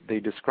cases, they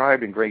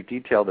described in great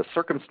detail the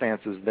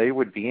circumstances they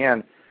would be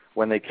in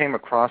when they came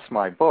across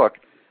my book,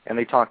 and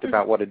they talked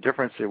about what a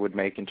difference it would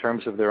make in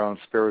terms of their own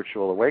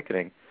spiritual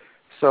awakening.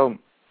 So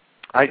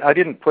I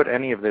didn't put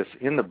any of this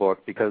in the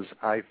book because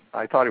I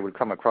thought it would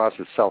come across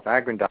as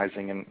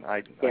self-aggrandizing, and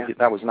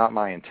that was not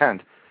my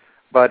intent.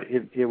 But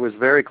it was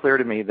very clear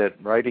to me that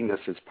writing this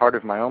is part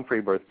of my own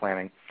pre-birth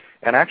planning.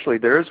 And actually,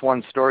 there is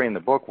one story in the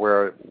book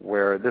where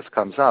this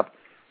comes up.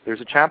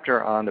 There's a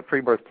chapter on the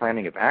pre-birth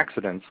planning of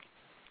accidents.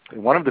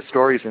 And one of the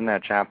stories in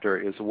that chapter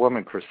is a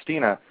woman,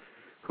 Christina,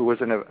 who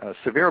was in a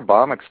severe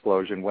bomb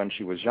explosion when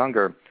she was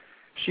younger.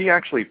 She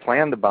actually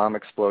planned the bomb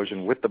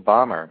explosion with the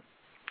bomber.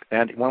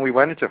 And when we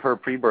went into her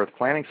pre-birth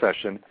planning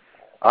session,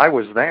 I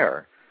was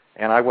there.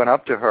 And I went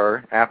up to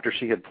her after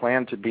she had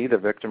planned to be the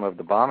victim of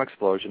the bomb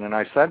explosion, and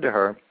I said to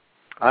her,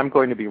 I'm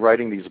going to be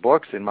writing these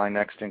books in my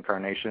next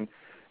incarnation,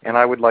 and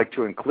I would like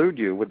to include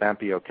you. Would that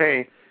be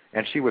okay?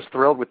 And she was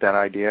thrilled with that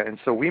idea, and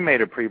so we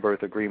made a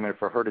pre-birth agreement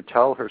for her to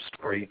tell her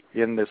story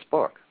in this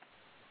book.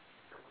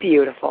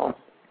 Beautiful.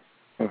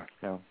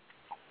 Yeah.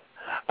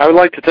 I would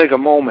like to take a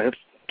moment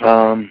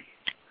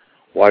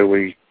while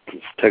we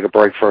take a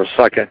break for a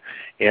second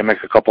and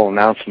make a couple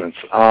announcements.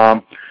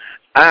 On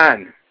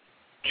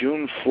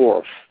June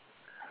 4th,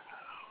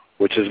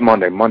 which is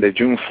Monday,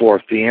 June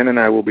 4th, Deanne and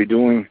I will be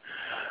doing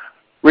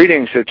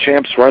readings at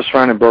Champ's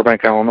Restaurant in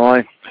Burbank,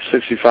 Illinois,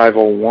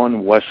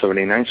 6501 West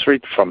 79th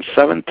Street from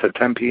 7 to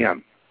 10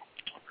 p.m.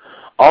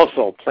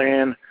 Also,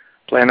 plan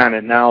on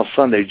it now,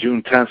 Sunday,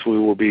 June 10th, we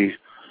will be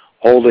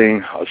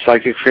holding a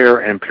psychic fair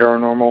and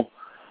paranormal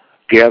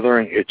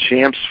gathering at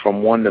Champ's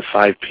from 1 to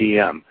 5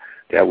 p.m.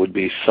 That would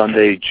be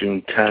Sunday,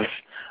 June 10th.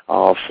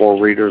 4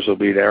 readers will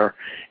be there.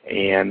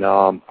 And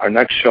our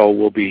next show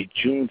will be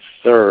June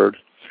 3rd,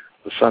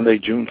 Sunday,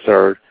 June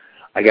 3rd.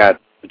 I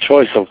got the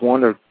choice of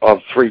one of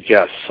 3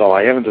 guests, so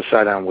I haven't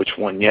decided on which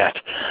one yet.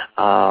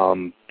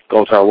 Go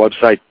to our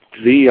website,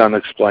 The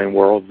Unexplained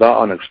World,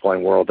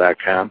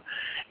 theunexplainedworld.com,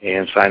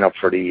 and sign up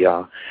for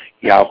the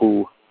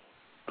Yahoo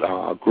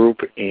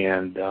group,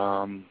 and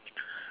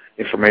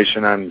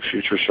information on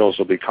future shows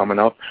will be coming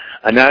up.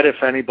 Annette,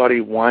 if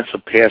anybody wants a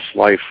past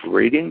life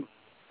reading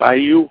by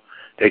you,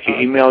 they can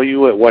email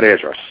you at what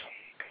address?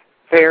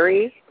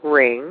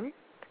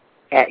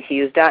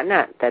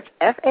 fairyring@hughes.net. That's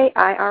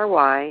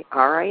FAIRYRING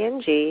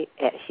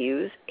at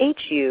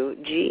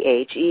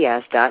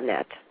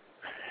HUGHES.net.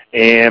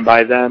 And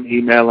by them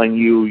emailing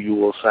you, you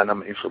will send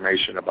them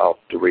information about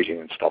the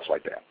reading and stuff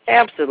like that.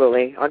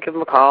 Absolutely. I'll give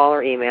them a call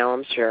or email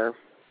them, sure.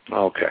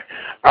 Okay.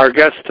 Our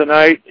guest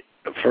tonight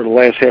for the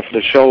last half of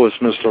the show is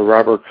Mr.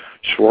 Robert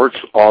Schwartz,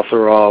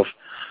 author of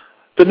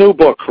the new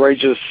book,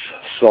 Courageous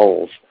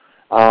Souls.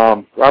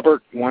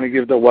 Robert, you want to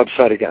give the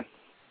website again?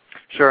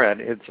 Sure, Ed.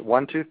 It's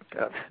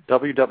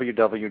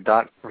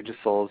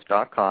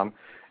www.courageoussouls.com.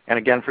 And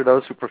again, for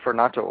those who prefer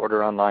not to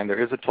order online, there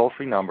is a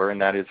toll-free number,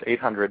 and that is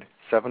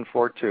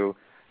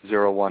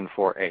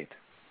 800-742-0148.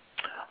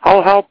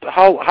 How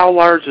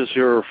large is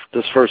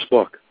this first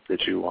book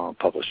that you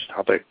published?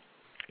 How big?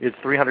 It's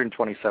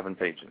 327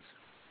 pages.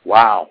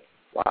 Wow.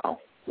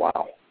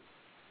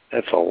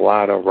 That's a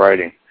lot of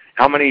writing.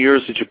 How many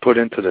years did you put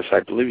into this? I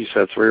believe you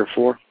said 3 or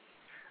 4?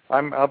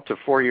 I'm up to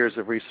 4 years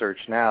of research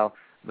now.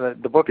 The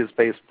book is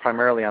based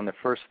primarily on the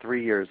first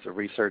 3 years of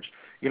research.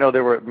 You know,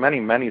 there were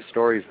many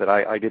stories that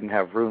I didn't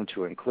have room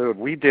to include.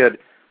 We did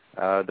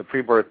the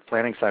pre-birth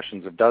planning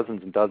sessions of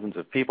dozens and dozens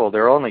of people.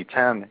 There are only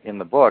 10 in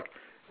the book.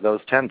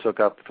 Those 10 took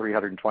up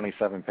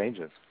 327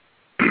 pages.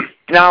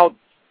 Now,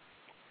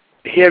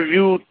 have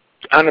you,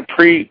 on the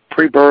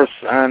pre-birth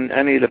on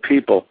any of the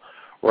people,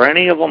 were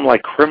any of them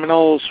like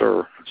criminals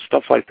or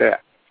stuff like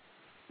that?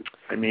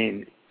 I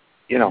mean,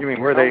 you know. You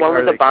mean, one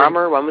was a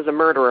bomber, one was a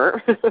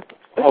murderer.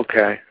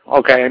 Okay.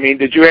 I mean,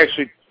 did you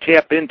actually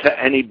tap into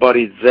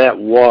anybody that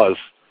was,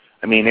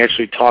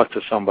 actually talk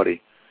to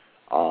somebody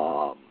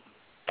or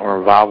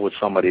involved with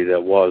somebody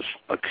that was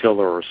a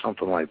killer or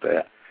something like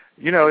that?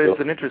 You know, it's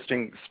an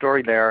interesting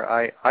story there.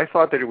 I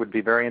thought that it would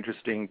be very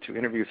interesting to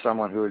interview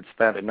someone who had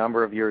spent a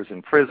number of years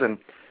in prison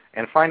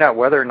and find out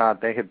whether or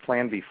not they had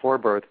planned before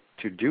birth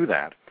to do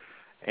that.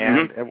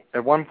 And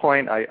at one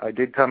point, I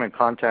did come in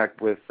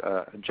contact with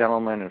a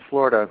gentleman in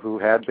Florida who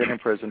had been in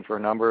prison for a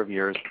number of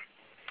years,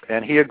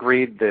 and he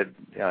agreed that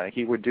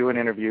he would do an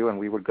interview and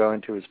we would go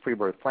into his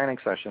pre-birth planning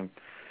session.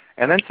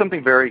 And then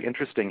something very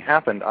interesting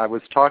happened. I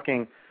was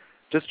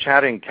just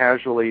chatting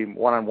casually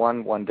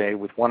one-on-one one day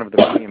with one of the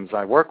mediums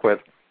I work with,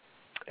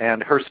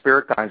 and her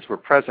spirit guides were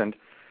present,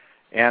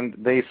 and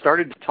they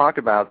started to talk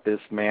about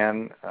this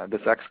man,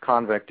 this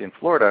ex-convict in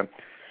Florida,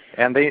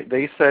 and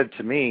they said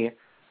to me,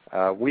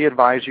 we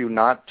advise you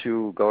not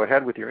to go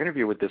ahead with your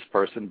interview with this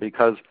person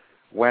because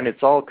when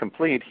it's all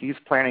complete, he's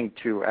planning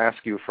to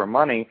ask you for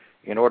money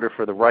in order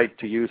for the right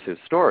to use his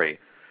story.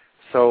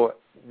 So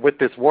with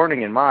this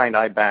warning in mind,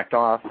 I backed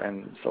off,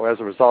 and so as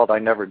a result, I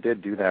never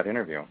did do that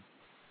interview.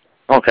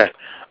 Okay.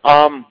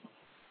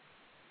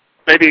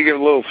 Maybe you give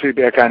a little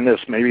feedback on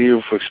this. Maybe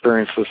you've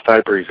experienced this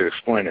type or you can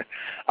explain it.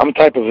 I'm the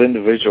type of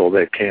individual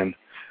that can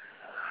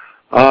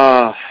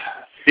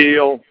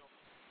feel,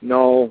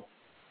 know,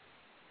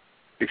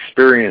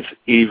 experience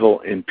evil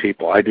in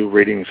people. I do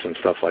readings and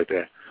stuff like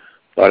that.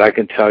 But I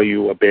can tell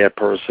you a bad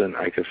person,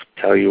 I can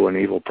tell you an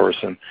evil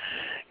person,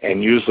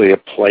 and usually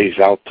it plays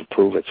out to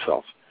prove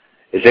itself.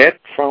 Is that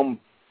from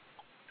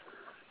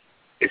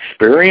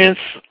experience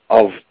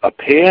of a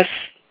past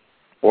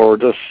or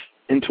just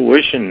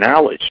intuition,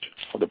 knowledge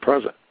for the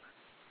present?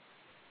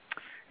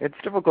 It's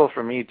difficult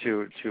for me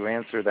to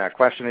answer that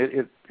question.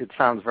 It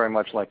sounds very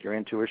much like your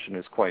intuition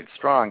is quite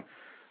strong,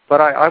 but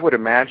I would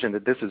imagine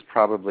that this is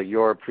probably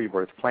your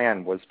pre-birth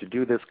plan, was to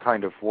do this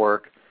kind of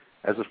work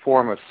as a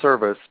form of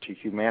service to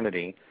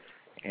humanity.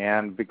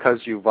 And because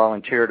you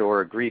volunteered or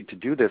agreed to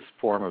do this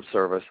form of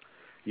service,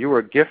 you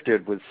were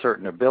gifted with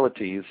certain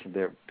abilities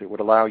that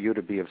would allow you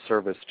to be of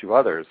service to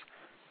others.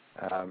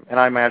 And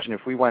I imagine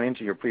if we went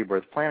into your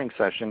pre-birth planning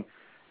session,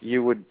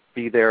 you would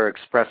be there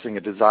expressing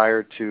a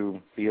desire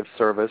to be of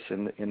service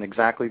in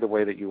exactly the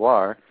way that you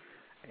are,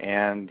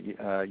 and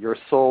your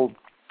soul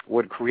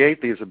would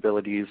create these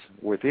abilities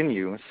within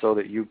you so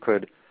that you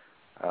could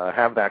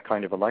have that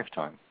kind of a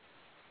lifetime.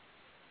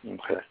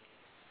 Okay.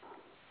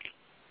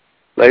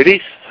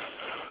 Ladies?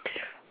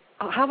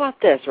 How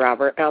about this,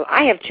 Robert?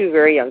 I have two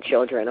very young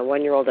children, a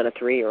 1-year-old and a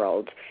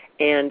 3-year-old,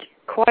 and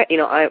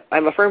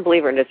I'm a firm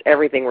believer in just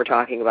everything we're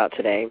talking about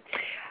today.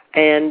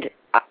 And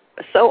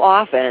so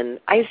often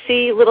I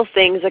see little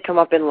things that come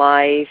up in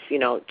life,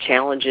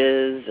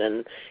 challenges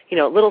and,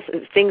 little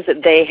things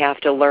that they have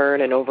to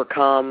learn and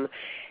overcome.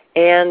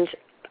 And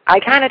I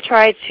kind of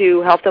try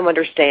to help them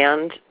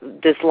understand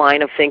this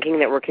line of thinking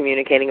that we're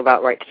communicating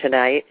about right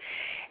tonight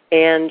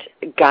and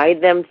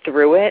guide them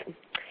through it.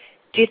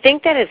 Do you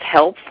think that is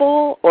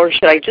helpful, or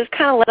should I just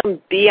kind of let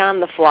them be on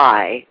the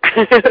fly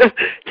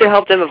to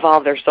help them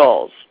evolve their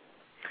souls?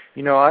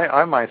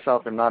 I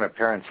myself am not a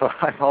parent, so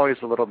I'm always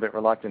a little bit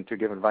reluctant to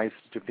give advice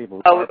to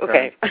people who are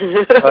okay.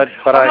 parents.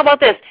 But how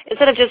about this?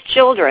 Instead of just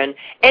children,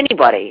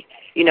 anybody,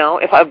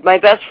 if my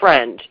best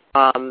friend,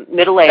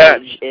 middle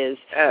age,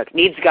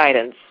 needs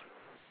guidance.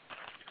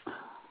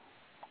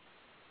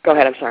 Go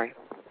ahead, I'm sorry.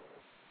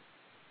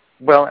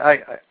 Well,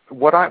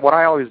 what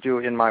I always do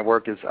in my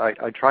work is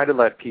I try to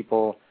let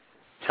people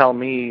tell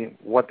me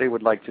what they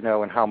would like to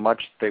know and how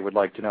much they would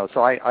like to know.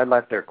 So I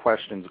let their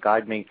questions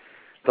guide me.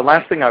 The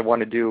last thing I want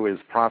to do is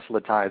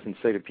proselytize and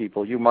say to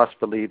people, you must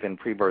believe in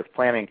pre-birth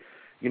planning.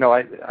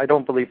 I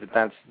don't believe that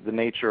that's the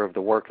nature of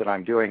the work that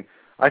I'm doing.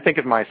 I think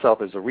of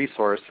myself as a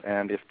resource,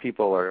 and if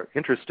people are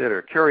interested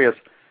or curious,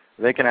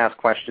 they can ask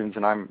questions,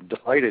 and I'm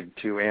delighted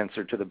to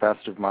answer to the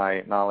best of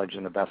my knowledge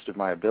and the best of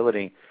my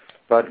ability.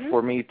 But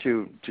for me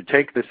to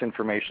take this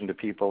information to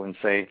people and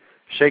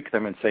shake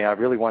them and say, I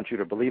really want you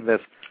to believe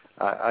this,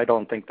 I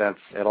don't think that's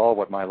at all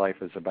what my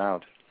life is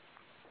about.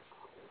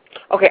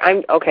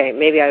 Okay,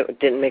 maybe I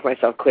didn't make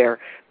myself clear.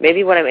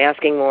 Maybe what I'm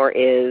asking more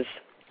is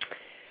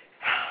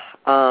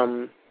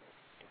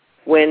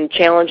when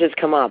challenges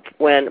come up,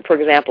 for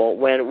example,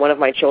 when one of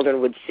my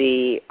children would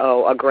see,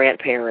 a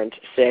grandparent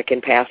sick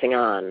and passing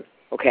on,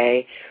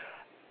 okay,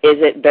 is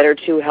it better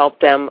to help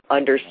them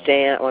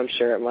understand, I'm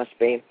sure it must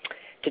be,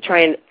 to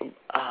try and,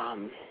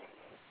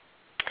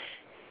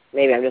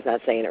 maybe I'm just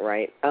not saying it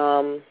right.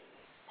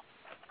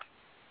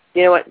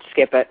 You know what?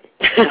 Skip it.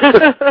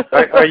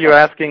 Are you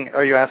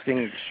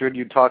asking? Should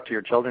you talk to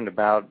your children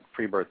about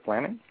pre-birth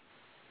planning?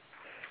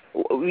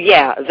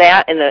 Yeah,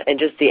 that and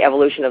just the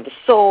evolution of the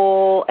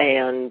soul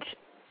and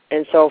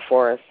so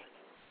forth.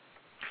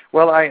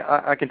 Well,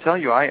 I can tell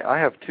you, I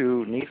have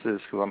two nieces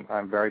who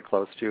I'm very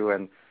close to,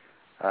 and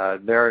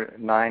they're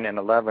 9 and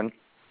 11,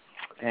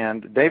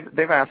 and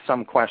they've asked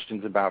some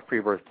questions about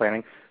pre-birth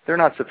planning. They're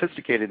not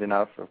sophisticated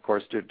enough, of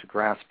course, to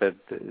grasp it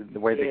the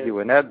way that you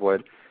and Ed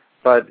would.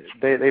 But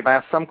they've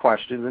asked some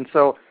questions, and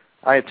so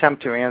I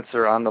attempt to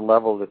answer on the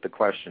level that the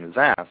question is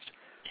asked.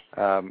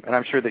 And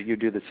I'm sure that you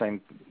do the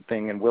same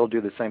thing and will do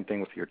the same thing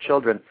with your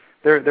children.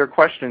 Their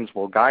questions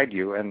will guide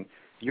you, and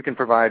you can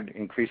provide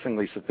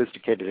increasingly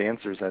sophisticated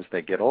answers as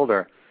they get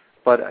older.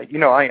 But,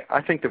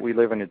 I think that we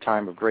live in a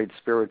time of great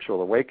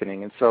spiritual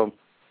awakening, and so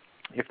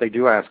if they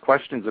do ask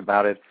questions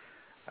about it,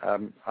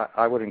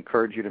 I would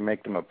encourage you to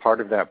make them a part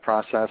of that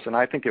process, and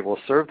I think it will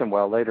serve them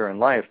well later in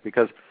life,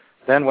 because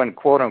then when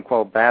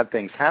quote-unquote bad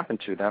things happen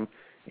to them,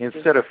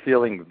 instead of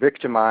feeling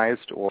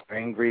victimized or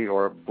angry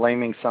or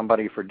blaming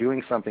somebody for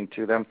doing something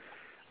to them,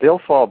 they'll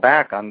fall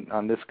back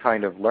on this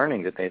kind of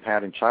learning that they've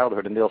had in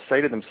childhood, and they'll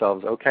say to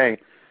themselves, okay,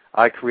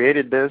 I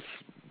created this,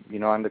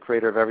 I'm the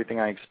creator of everything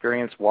I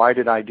experience. Why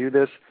did I do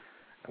this?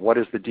 What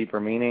is the deeper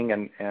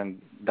meaning?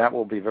 And that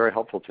will be very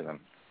helpful to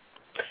them.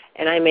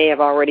 And I may have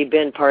already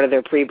been part of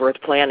their pre-birth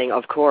planning,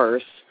 of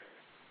course.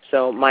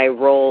 So my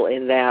role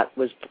in that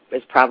is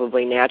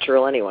probably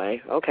natural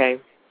anyway. Okay.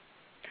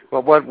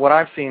 Well, what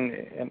I've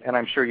seen, and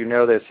I'm sure you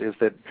know this, is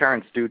that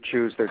parents do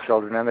choose their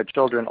children, and the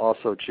children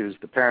also choose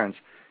the parents.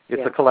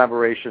 It's a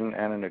collaboration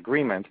and an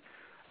agreement.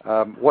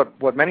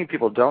 What many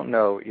people don't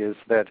know is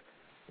that,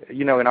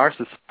 in our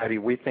society,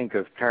 we think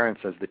of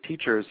parents as the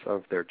teachers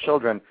of their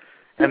children,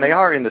 and they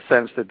are in the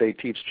sense that they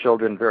teach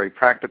children very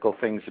practical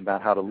things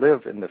about how to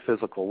live in the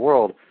physical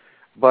world.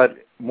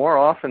 But more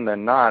often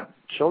than not,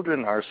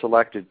 children are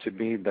selected to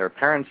be their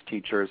parents'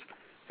 teachers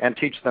and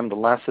teach them the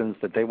lessons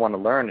that they want to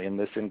learn in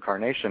this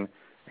incarnation.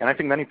 And I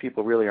think many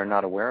people really are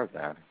not aware of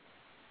that.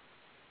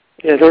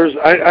 Yeah,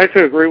 I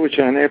could agree with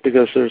you on that,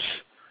 because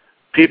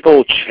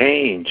people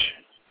change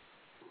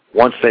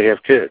once they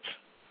have kids.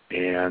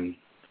 And,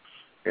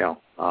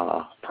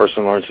 A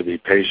person learns to be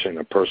patient.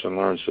 A person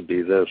learns to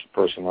be this. A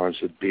person learns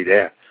to be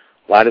that.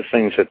 A lot of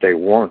things that they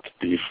weren't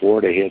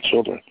before they had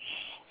children.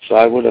 So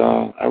I would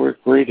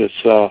agree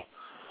that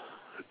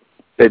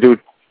they do.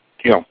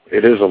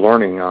 It is a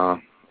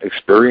learning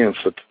experience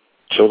that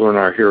children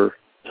are here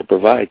to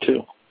provide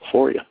too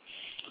for you.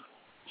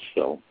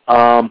 So,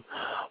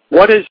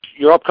 what is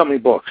your upcoming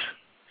books,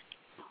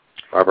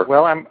 Robert?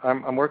 Well,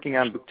 I'm working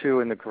on book 2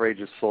 in the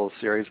Courageous Souls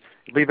series.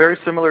 It'll be very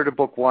similar to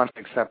book 1,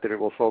 except that it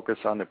will focus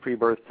on the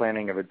pre-birth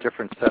planning of a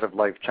different set of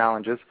life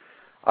challenges.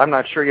 I'm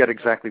not sure yet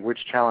exactly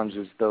which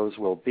challenges those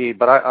will be,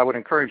 but I would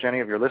encourage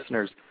any of your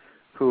listeners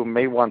who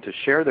may want to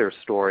share their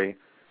story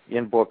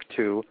in book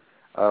 2,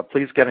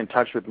 please get in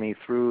touch with me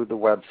through the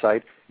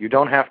website. You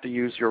don't have to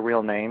use your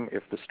real name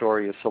if the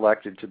story is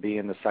selected to be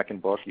in the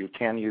second book. You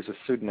can use a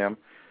pseudonym.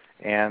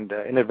 And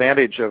an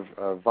advantage of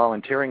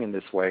volunteering in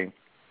this way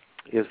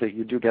is that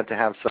you do get to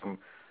have some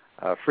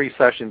free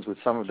sessions with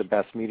some of the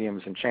best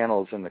mediums and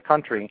channels in the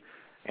country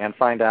and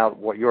find out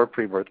what your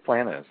pre-birth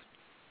plan is.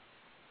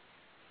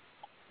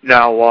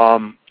 Now,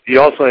 you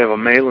also have a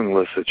mailing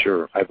list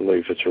I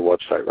believe, at your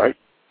website, right?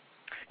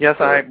 Yes,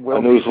 I will.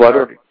 A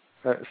newsletter?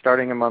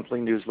 Starting a monthly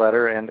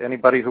newsletter, and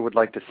anybody who would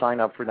like to sign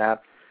up for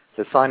that,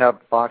 the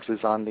sign-up box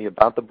is on the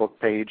About the Book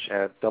page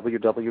at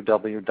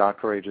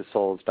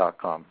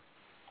www.courageoussouls.com.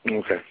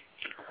 Okay.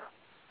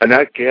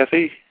 Annette,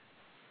 Kathy,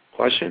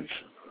 questions?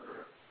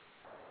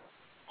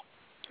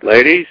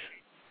 Ladies?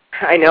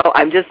 I know.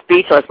 I'm just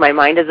speechless. My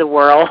mind is a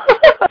whirl.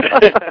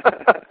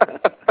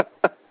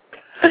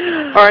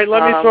 All right,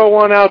 let me throw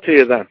one out to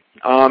you then.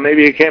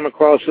 Maybe you came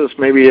across this.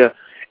 Maybe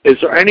is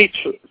there any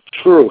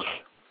truth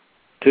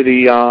to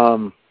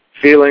the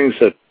feelings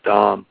that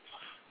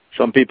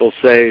some people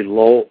say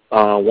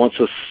once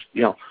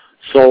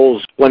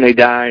souls, when they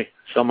die,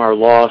 some are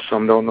lost,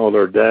 some don't know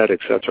they're dead,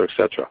 et cetera, et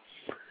cetera.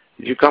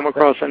 Did you come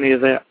across any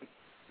of that?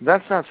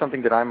 That's not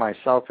something that I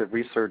myself have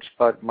researched,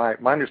 but my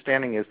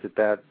understanding is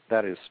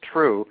that is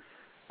true.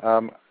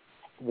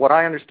 What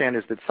I understand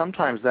is that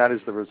sometimes that is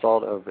the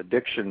result of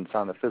addictions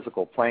on the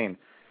physical plane.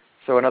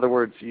 So in other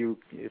words,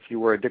 if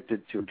you were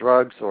addicted to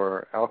drugs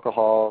or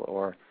alcohol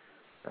or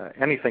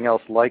anything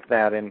else like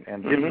that and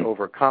didn't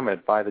overcome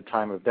it by the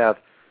time of death,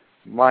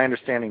 my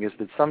understanding is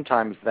that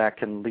sometimes that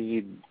can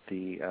lead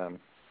the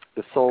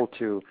soul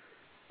to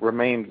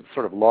remain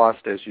sort of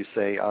lost, as you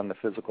say, on the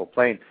physical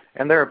plane.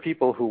 And there are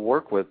people who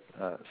work with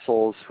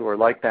souls who are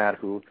like that,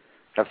 who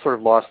have sort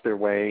of lost their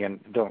way and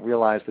don't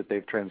realize that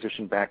they've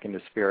transitioned back into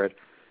spirit.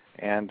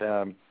 And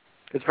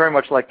it's very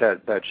much like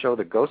that show,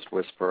 The Ghost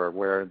Whisperer,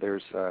 where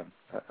there's, I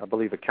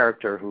believe, a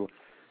character who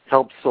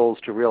helps souls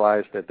to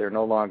realize that they're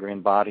no longer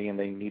in body and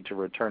they need to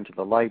return to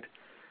the light.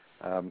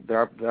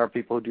 There are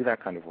people who do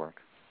that kind of work.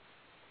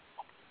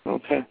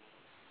 Okay.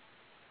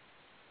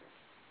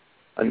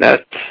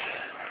 Annette?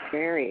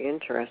 Very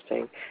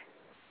interesting.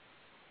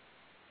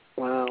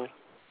 Wow.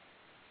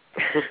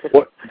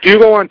 Do you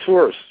go on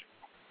tours,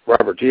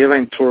 Robert? Do you have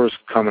any tours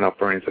coming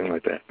up or anything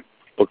like that?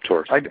 Book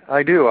tours?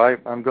 I do.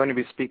 I'm going to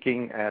be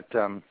speaking at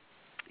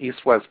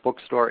East West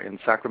Bookstore in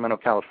Sacramento,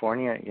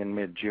 California in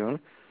mid-June,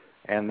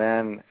 and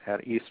then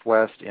at East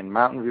West in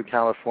Mountain View,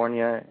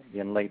 California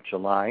in late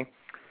July.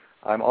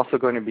 I'm also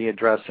going to be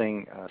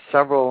addressing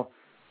several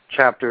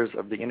chapters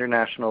of the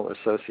International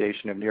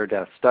Association of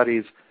Near-Death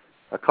Studies,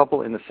 a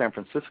couple in the San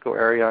Francisco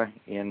area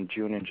in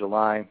June and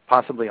July,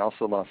 possibly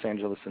also Los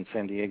Angeles and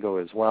San Diego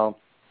as well.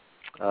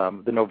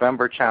 The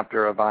November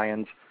chapter of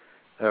IONS,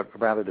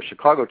 the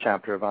Chicago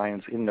chapter of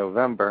IONS in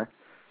November.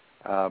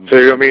 So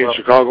you're going to be in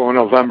Chicago in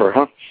November,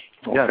 huh?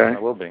 Okay. Yes, I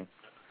will be.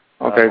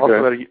 Okay,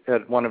 also good.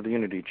 at one of the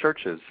Unity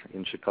churches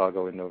in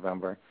Chicago in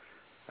November.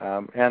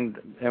 And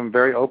I'm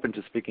very open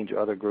to speaking to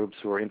other groups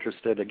who are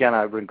interested. Again,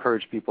 I would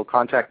encourage people,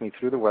 contact me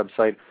through the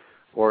website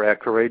or at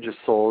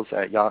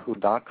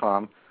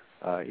courageoussouls@yahoo.com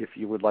if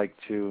you would like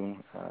to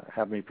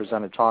have me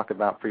present a talk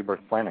about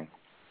pre-birth planning.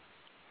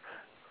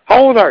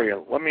 How old are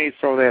you? Let me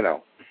throw that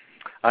out.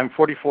 I'm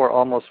 44,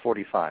 almost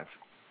 45.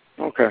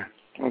 Okay.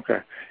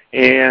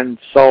 And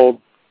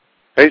so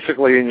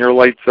basically in your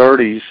late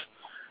 30s,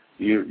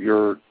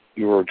 you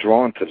were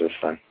drawn to this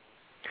thing.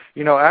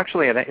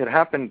 Actually, it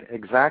happened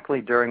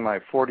exactly during my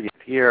 40th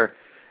year.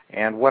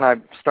 And when I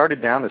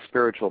started down the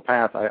spiritual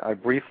path, I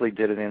briefly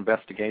did an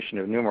investigation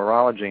of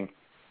numerology.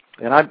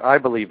 And I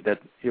believe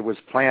that it was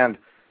planned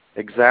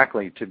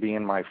exactly to be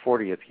in my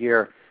 40th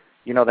year.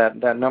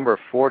 That number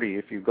 40,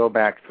 if you go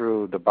back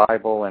through the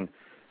Bible and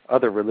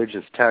other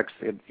religious texts,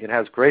 it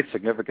has great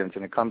significance,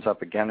 and it comes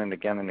up again and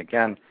again and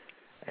again.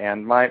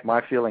 And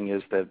my feeling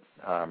is that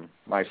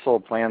my soul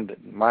planned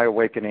my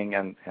awakening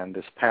and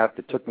this path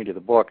that took me to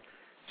the book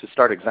to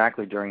start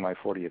exactly during my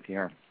 40th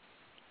year.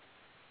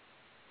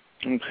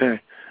 Okay.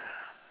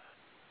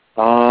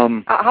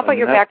 How about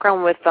your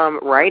background with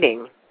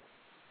writing?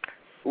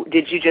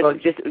 Did you just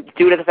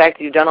due to the fact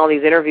that you've done all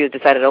these interviews,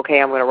 decided, okay,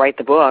 I'm going to write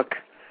the book,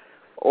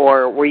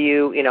 or were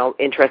you,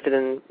 interested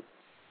in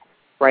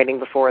writing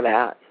before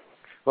that?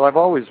 Well, I've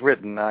always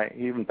written.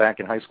 Even back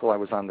in high school, I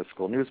was on the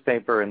school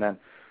newspaper, and then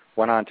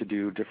went on to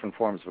do different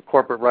forms of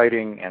corporate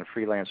writing and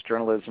freelance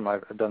journalism.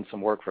 I've done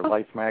some work for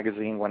Life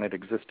magazine when it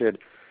existed,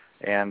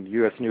 and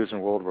U.S. News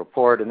and World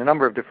Report, and a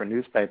number of different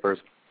newspapers.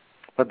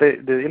 But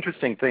the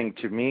interesting thing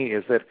to me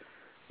is that,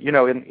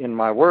 in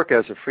my work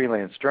as a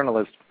freelance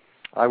journalist,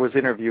 I was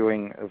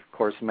interviewing, of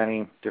course,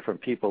 many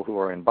different people who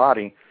are in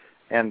body,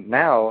 and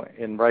now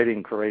in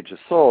writing Courageous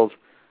Souls,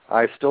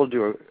 I still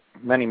do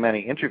many, many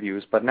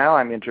interviews, but now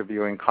I'm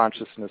interviewing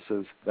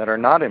consciousnesses that are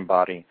not in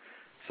body.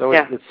 So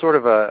it's sort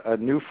of a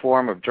new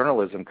form of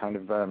journalism, kind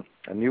of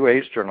a new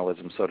age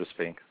journalism, so to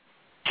speak.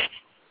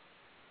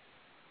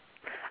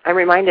 I'm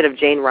reminded of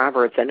Jane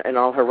Roberts and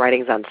all her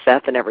writings on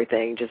Seth and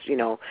everything, just,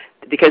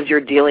 because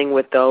you're dealing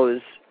with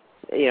those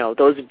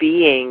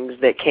beings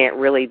that can't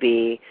really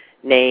be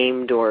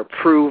named or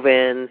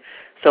proven.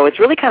 So it's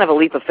really kind of a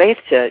leap of faith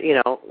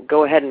to,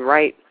 go ahead and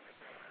write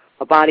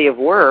a body of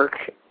work,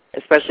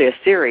 especially a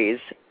series,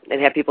 and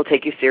have people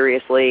take you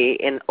seriously,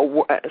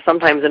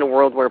 sometimes in a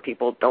world where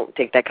people don't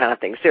take that kind of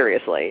thing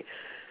seriously.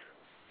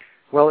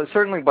 Well,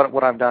 certainly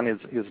what I've done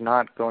is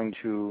not going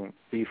to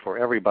be for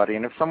everybody.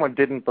 And if someone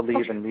didn't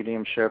believe in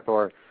mediumship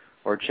or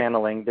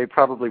channeling, they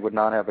probably would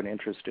not have an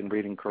interest in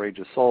reading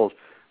Courageous Souls.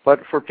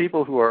 But for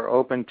people who are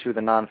open to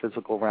the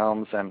non-physical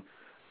realms and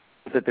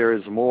that there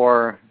is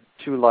more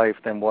to life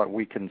than what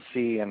we can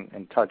see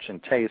and touch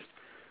and taste,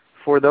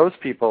 for those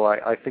people,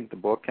 I think the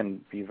book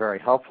can be very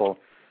helpful.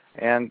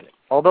 And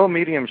although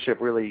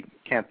mediumship really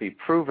can't be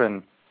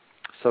proven,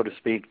 so to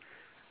speak,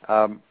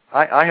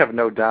 I have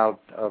no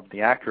doubt of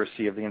the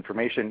accuracy of the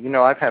information.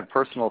 I've had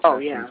personal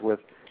sessions with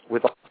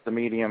all the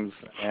mediums,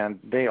 and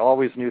they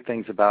always knew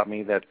things about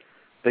me that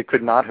they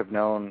could not have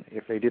known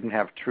if they didn't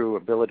have true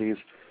abilities.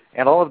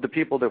 And all of the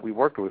people that we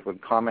worked with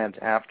would comment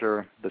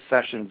after the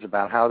sessions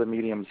about how the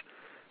mediums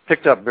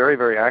picked up very,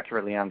 very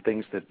accurately on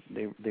things that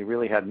they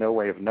really had no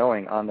way of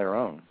knowing on their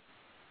own.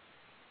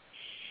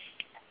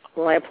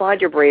 Well, I applaud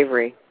your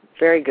bravery.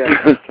 Very good.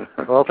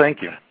 Well,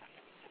 thank you.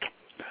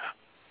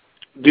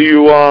 Do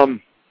you,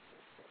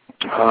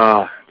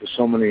 there's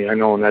so many, I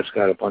know Annette's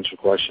got a bunch of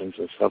questions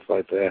and stuff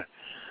like that.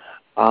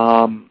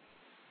 A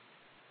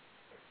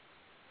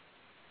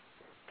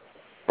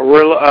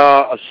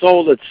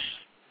soul that's,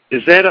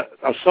 is that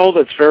a soul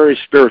that's very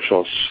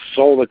spiritual,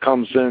 soul that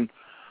comes in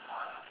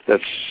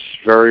that's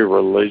very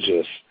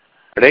religious?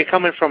 Are they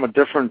coming from a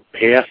different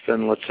path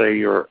than, let's say,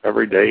 your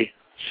everyday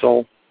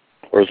soul?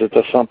 Or is it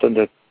just something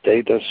that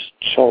they just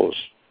chose?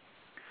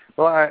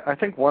 Well, I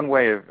think one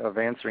way of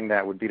answering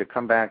that would be to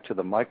come back to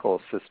the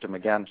Michael system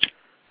again.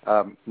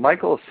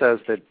 Michael says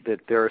that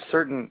there are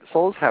certain,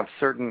 souls have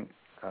certain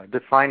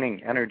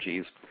defining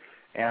energies,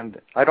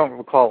 and I don't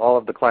recall all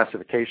of the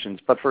classifications,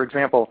 but for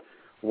example,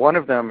 one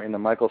of them in the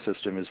Michael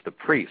system is the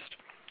priest.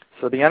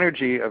 So the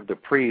energy of the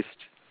priest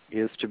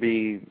is to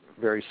be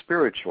very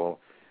spiritual,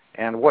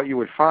 and what you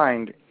would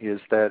find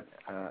is that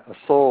a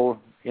soul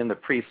in the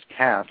priest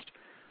caste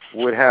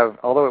would have,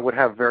 although it would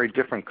have very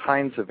different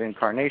kinds of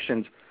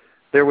incarnations,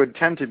 there would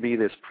tend to be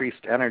this priest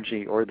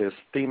energy or this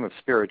theme of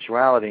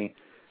spirituality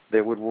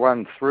that would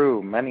run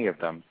through many of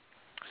them.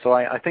 So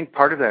I think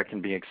part of that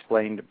can be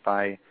explained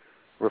by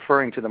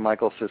referring to the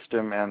Michael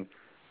system and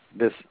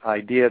this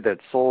idea that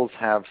souls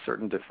have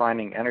certain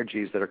defining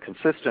energies that are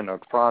consistent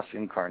across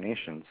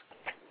incarnations.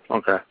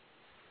 Okay.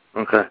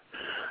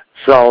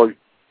 So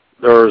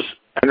there's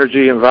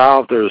energy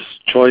involved, there's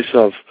choice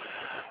of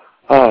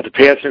the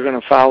paths they're going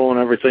to follow and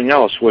everything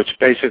else, which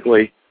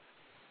basically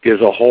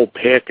gives a whole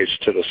package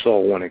to the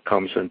soul when it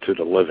comes into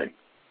the living.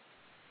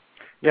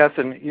 Yes,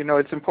 and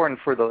it's important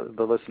for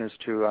the listeners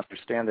to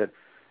understand that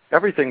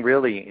everything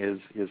really is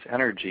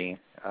energy.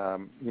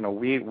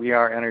 We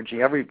are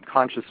energy. Every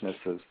consciousness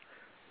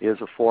is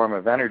a form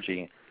of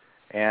energy,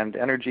 and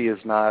energy is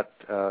not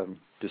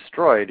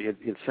destroyed.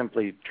 It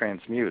simply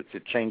transmutes.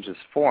 It changes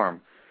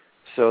form.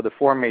 So the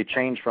form may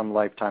change from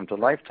lifetime to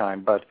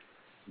lifetime, but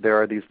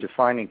there are these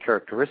defining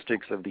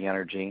characteristics of the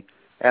energy,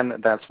 and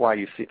that's why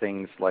you see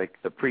things like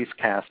the priest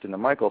caste in the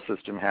Michael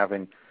system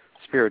having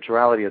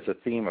spirituality as a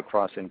theme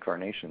across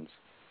incarnations.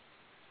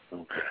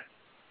 Okay.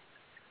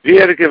 If you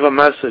had to give a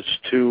message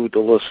to the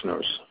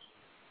listeners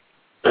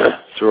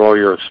through all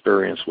your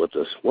experience with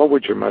this, what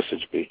would your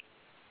message be?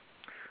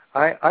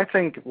 I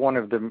think one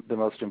of the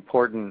most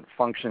important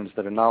functions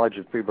that a knowledge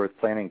of pre-birth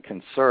planning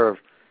can serve,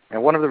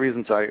 and one of the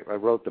reasons I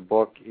wrote the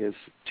book, is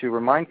to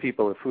remind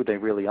people of who they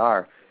really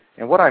are.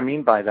 And what I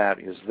mean by that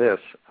is this.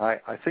 I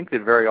think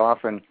that very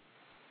often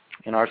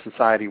in our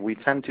society we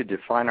tend to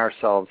define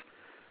ourselves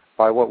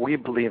by what we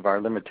believe our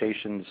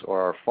limitations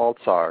or our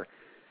faults are.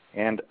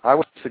 And I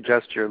would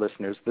suggest to your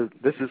listeners that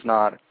this is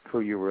not who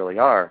you really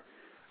are.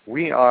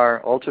 We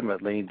are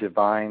ultimately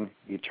divine,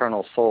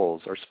 eternal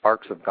souls, or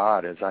sparks of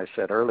God, as I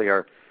said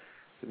earlier.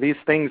 These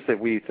things that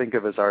we think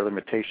of as our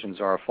limitations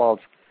or our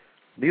faults,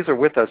 these are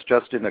with us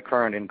just in the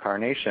current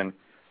incarnation,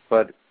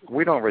 but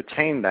we don't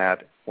retain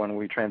that when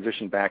we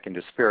transition back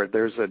into spirit.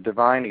 There's a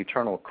divine,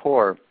 eternal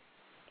core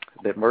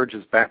that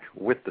merges back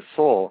with the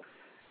soul,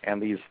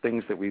 and these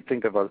things that we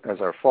think of as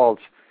our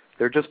faults,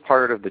 they're just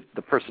part of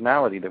the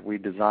personality that we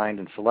designed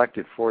and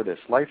selected for this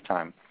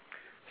lifetime.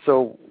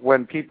 So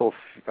when people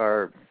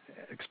are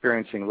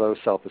experiencing low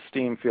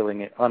self-esteem,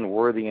 feeling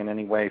unworthy in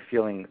any way,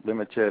 feeling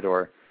limited,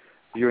 or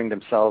viewing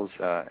themselves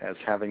as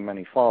having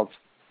many faults,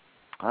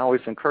 I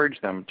always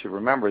encourage them to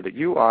remember that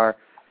you are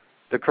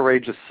the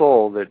courageous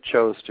soul that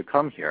chose to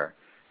come here.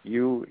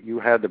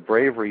 You had the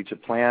bravery to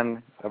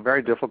plan a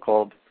very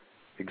difficult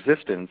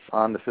existence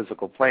on the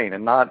physical plane,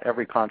 and not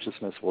every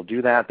consciousness will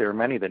do that. There are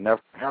many that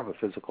never have a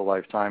physical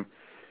lifetime,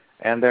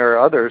 and there are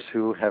others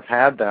who have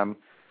had them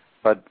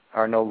but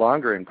are no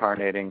longer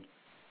incarnating.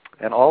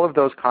 And all of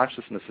those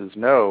consciousnesses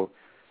know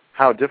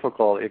how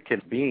difficult it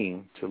can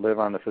be to live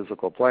on the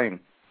physical plane.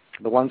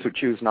 The ones who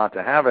choose not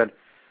to have it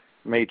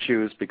may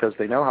choose because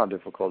they know how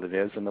difficult it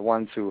is, and the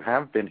ones who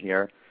have been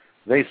here,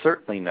 they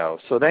certainly know.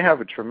 So they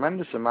have a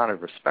tremendous amount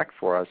of respect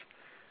for us.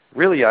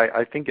 Really,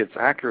 I think it's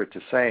accurate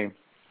to say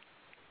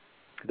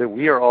that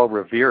we are all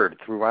revered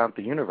throughout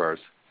the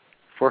universe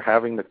for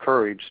having the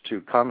courage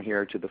to come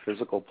here to the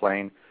physical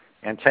plane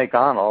and take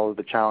on all of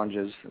the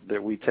challenges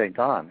that we take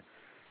on.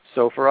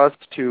 So for us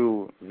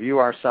to view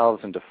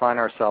ourselves and define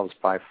ourselves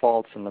by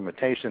faults and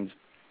limitations,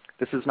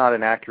 this is not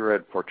an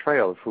accurate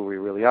portrayal of who we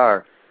really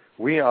are.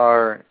 We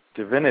are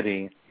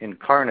divinity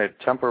incarnate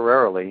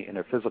temporarily in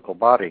a physical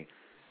body,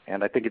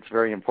 and I think it's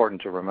very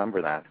important to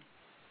remember that.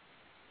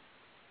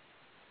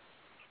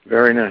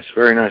 Very nice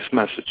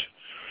message.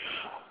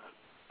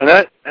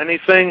 Annette,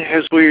 anything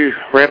as we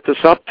wrap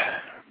this up?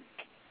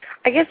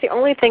 I guess the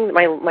only thing,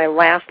 my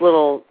last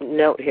little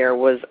note here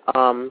was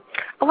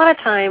a lot of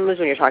times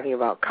when you're talking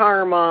about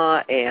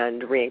karma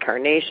and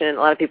reincarnation, a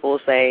lot of people will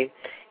say,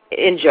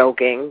 in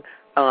joking,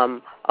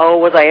 oh,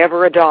 was I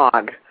ever a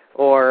dog?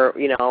 Or,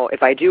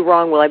 if I do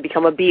wrong, will I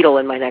become a beetle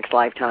in my next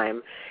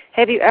lifetime?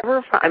 Have you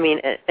ever,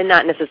 and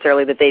not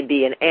necessarily that they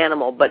be an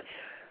animal, but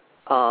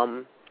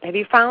have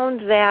you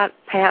found that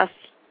past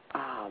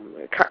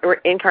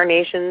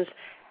incarnations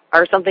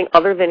are something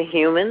other than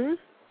human?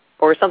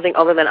 Or something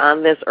other than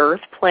on this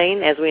earth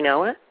plane as we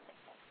know it?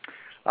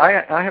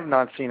 I have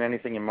not seen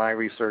anything in my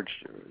research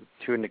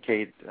to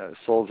indicate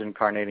souls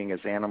incarnating as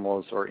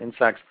animals or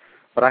insects,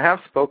 but I have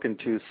spoken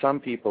to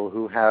some people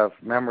who have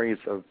memories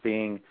of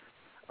being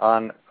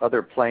on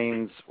other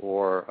planes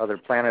or other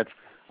planets.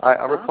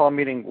 I recall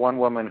meeting one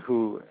woman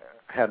who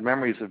had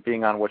memories of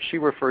being on what she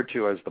referred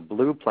to as the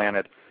blue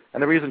planet,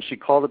 and the reason she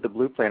called it the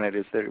blue planet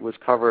is that it was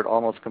covered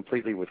almost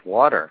completely with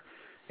water,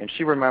 and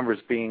she remembers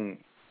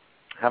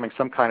having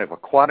some kind of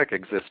aquatic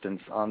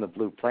existence on the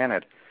blue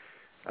planet.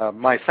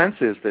 My sense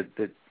is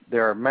that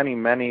there are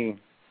many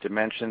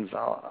dimensions,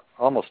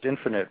 almost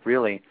infinite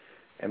really,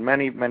 and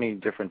many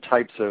different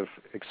types of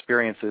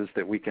experiences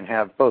that we can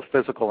have, both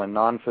physical and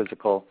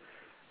non-physical.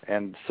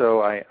 And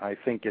so I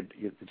think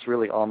it's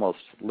really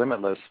almost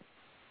limitless,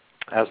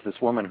 as this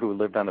woman who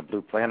lived on the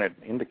blue planet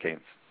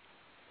indicates.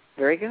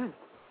 Very good.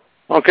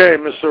 Okay,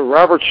 Mr.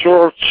 Robert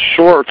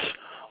Schwartz,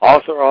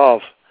 author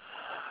of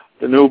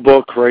the new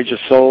book, Courageous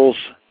Souls,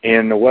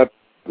 and the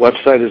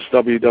website is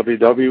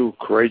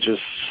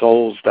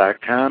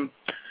www.courageoussouls.com.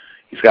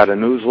 He's got a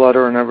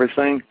newsletter and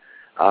everything.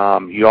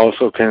 You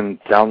also can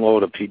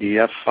download a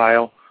PDF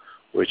file,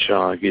 which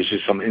gives you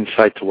some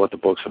insight to what the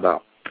book's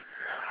about.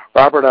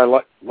 Robert,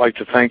 I'd like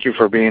to thank you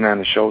for being on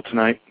the show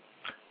tonight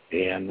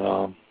and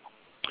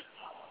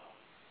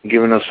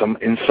giving us some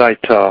insight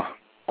to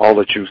all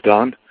that you've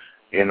done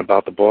and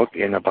about the book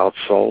and about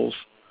souls.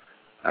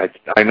 I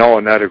know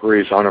Annette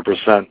agrees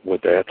 100%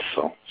 with that.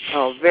 So.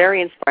 Oh,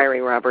 very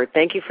inspiring, Robert.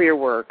 Thank you for your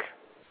work.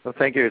 Well,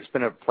 thank you. It's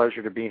been a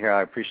pleasure to be here.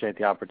 I appreciate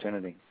the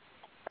opportunity.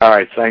 All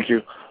right, thank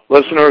you.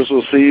 Listeners,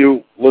 we'll see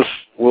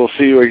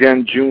you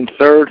again June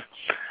 3rd.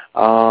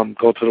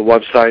 Go to the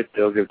website.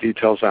 They'll give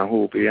details on who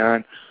will be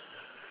on.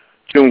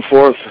 June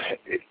 4th,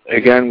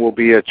 again, we'll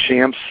be at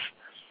Champs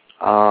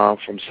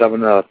from 7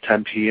 to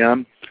 10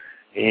 p.m.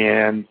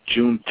 And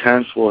June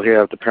 10th, we'll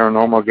have the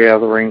Paranormal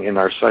Gathering in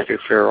our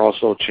Psychic Fair,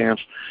 also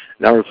Champs,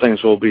 and other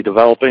things we'll be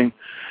developing.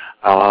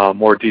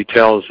 More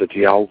details at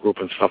the OWL Group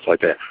and stuff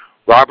like that.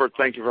 Robert,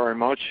 thank you very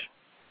much.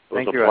 It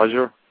was a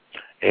pleasure.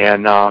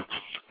 And I'm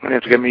going to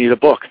have to get me the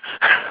book.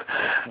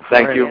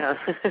 Thank you. Yeah.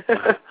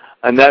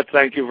 Annette,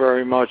 thank you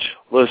very much.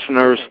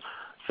 Listeners,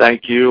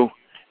 thank you.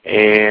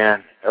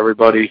 And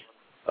everybody,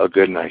 a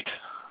good night.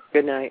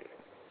 Good night.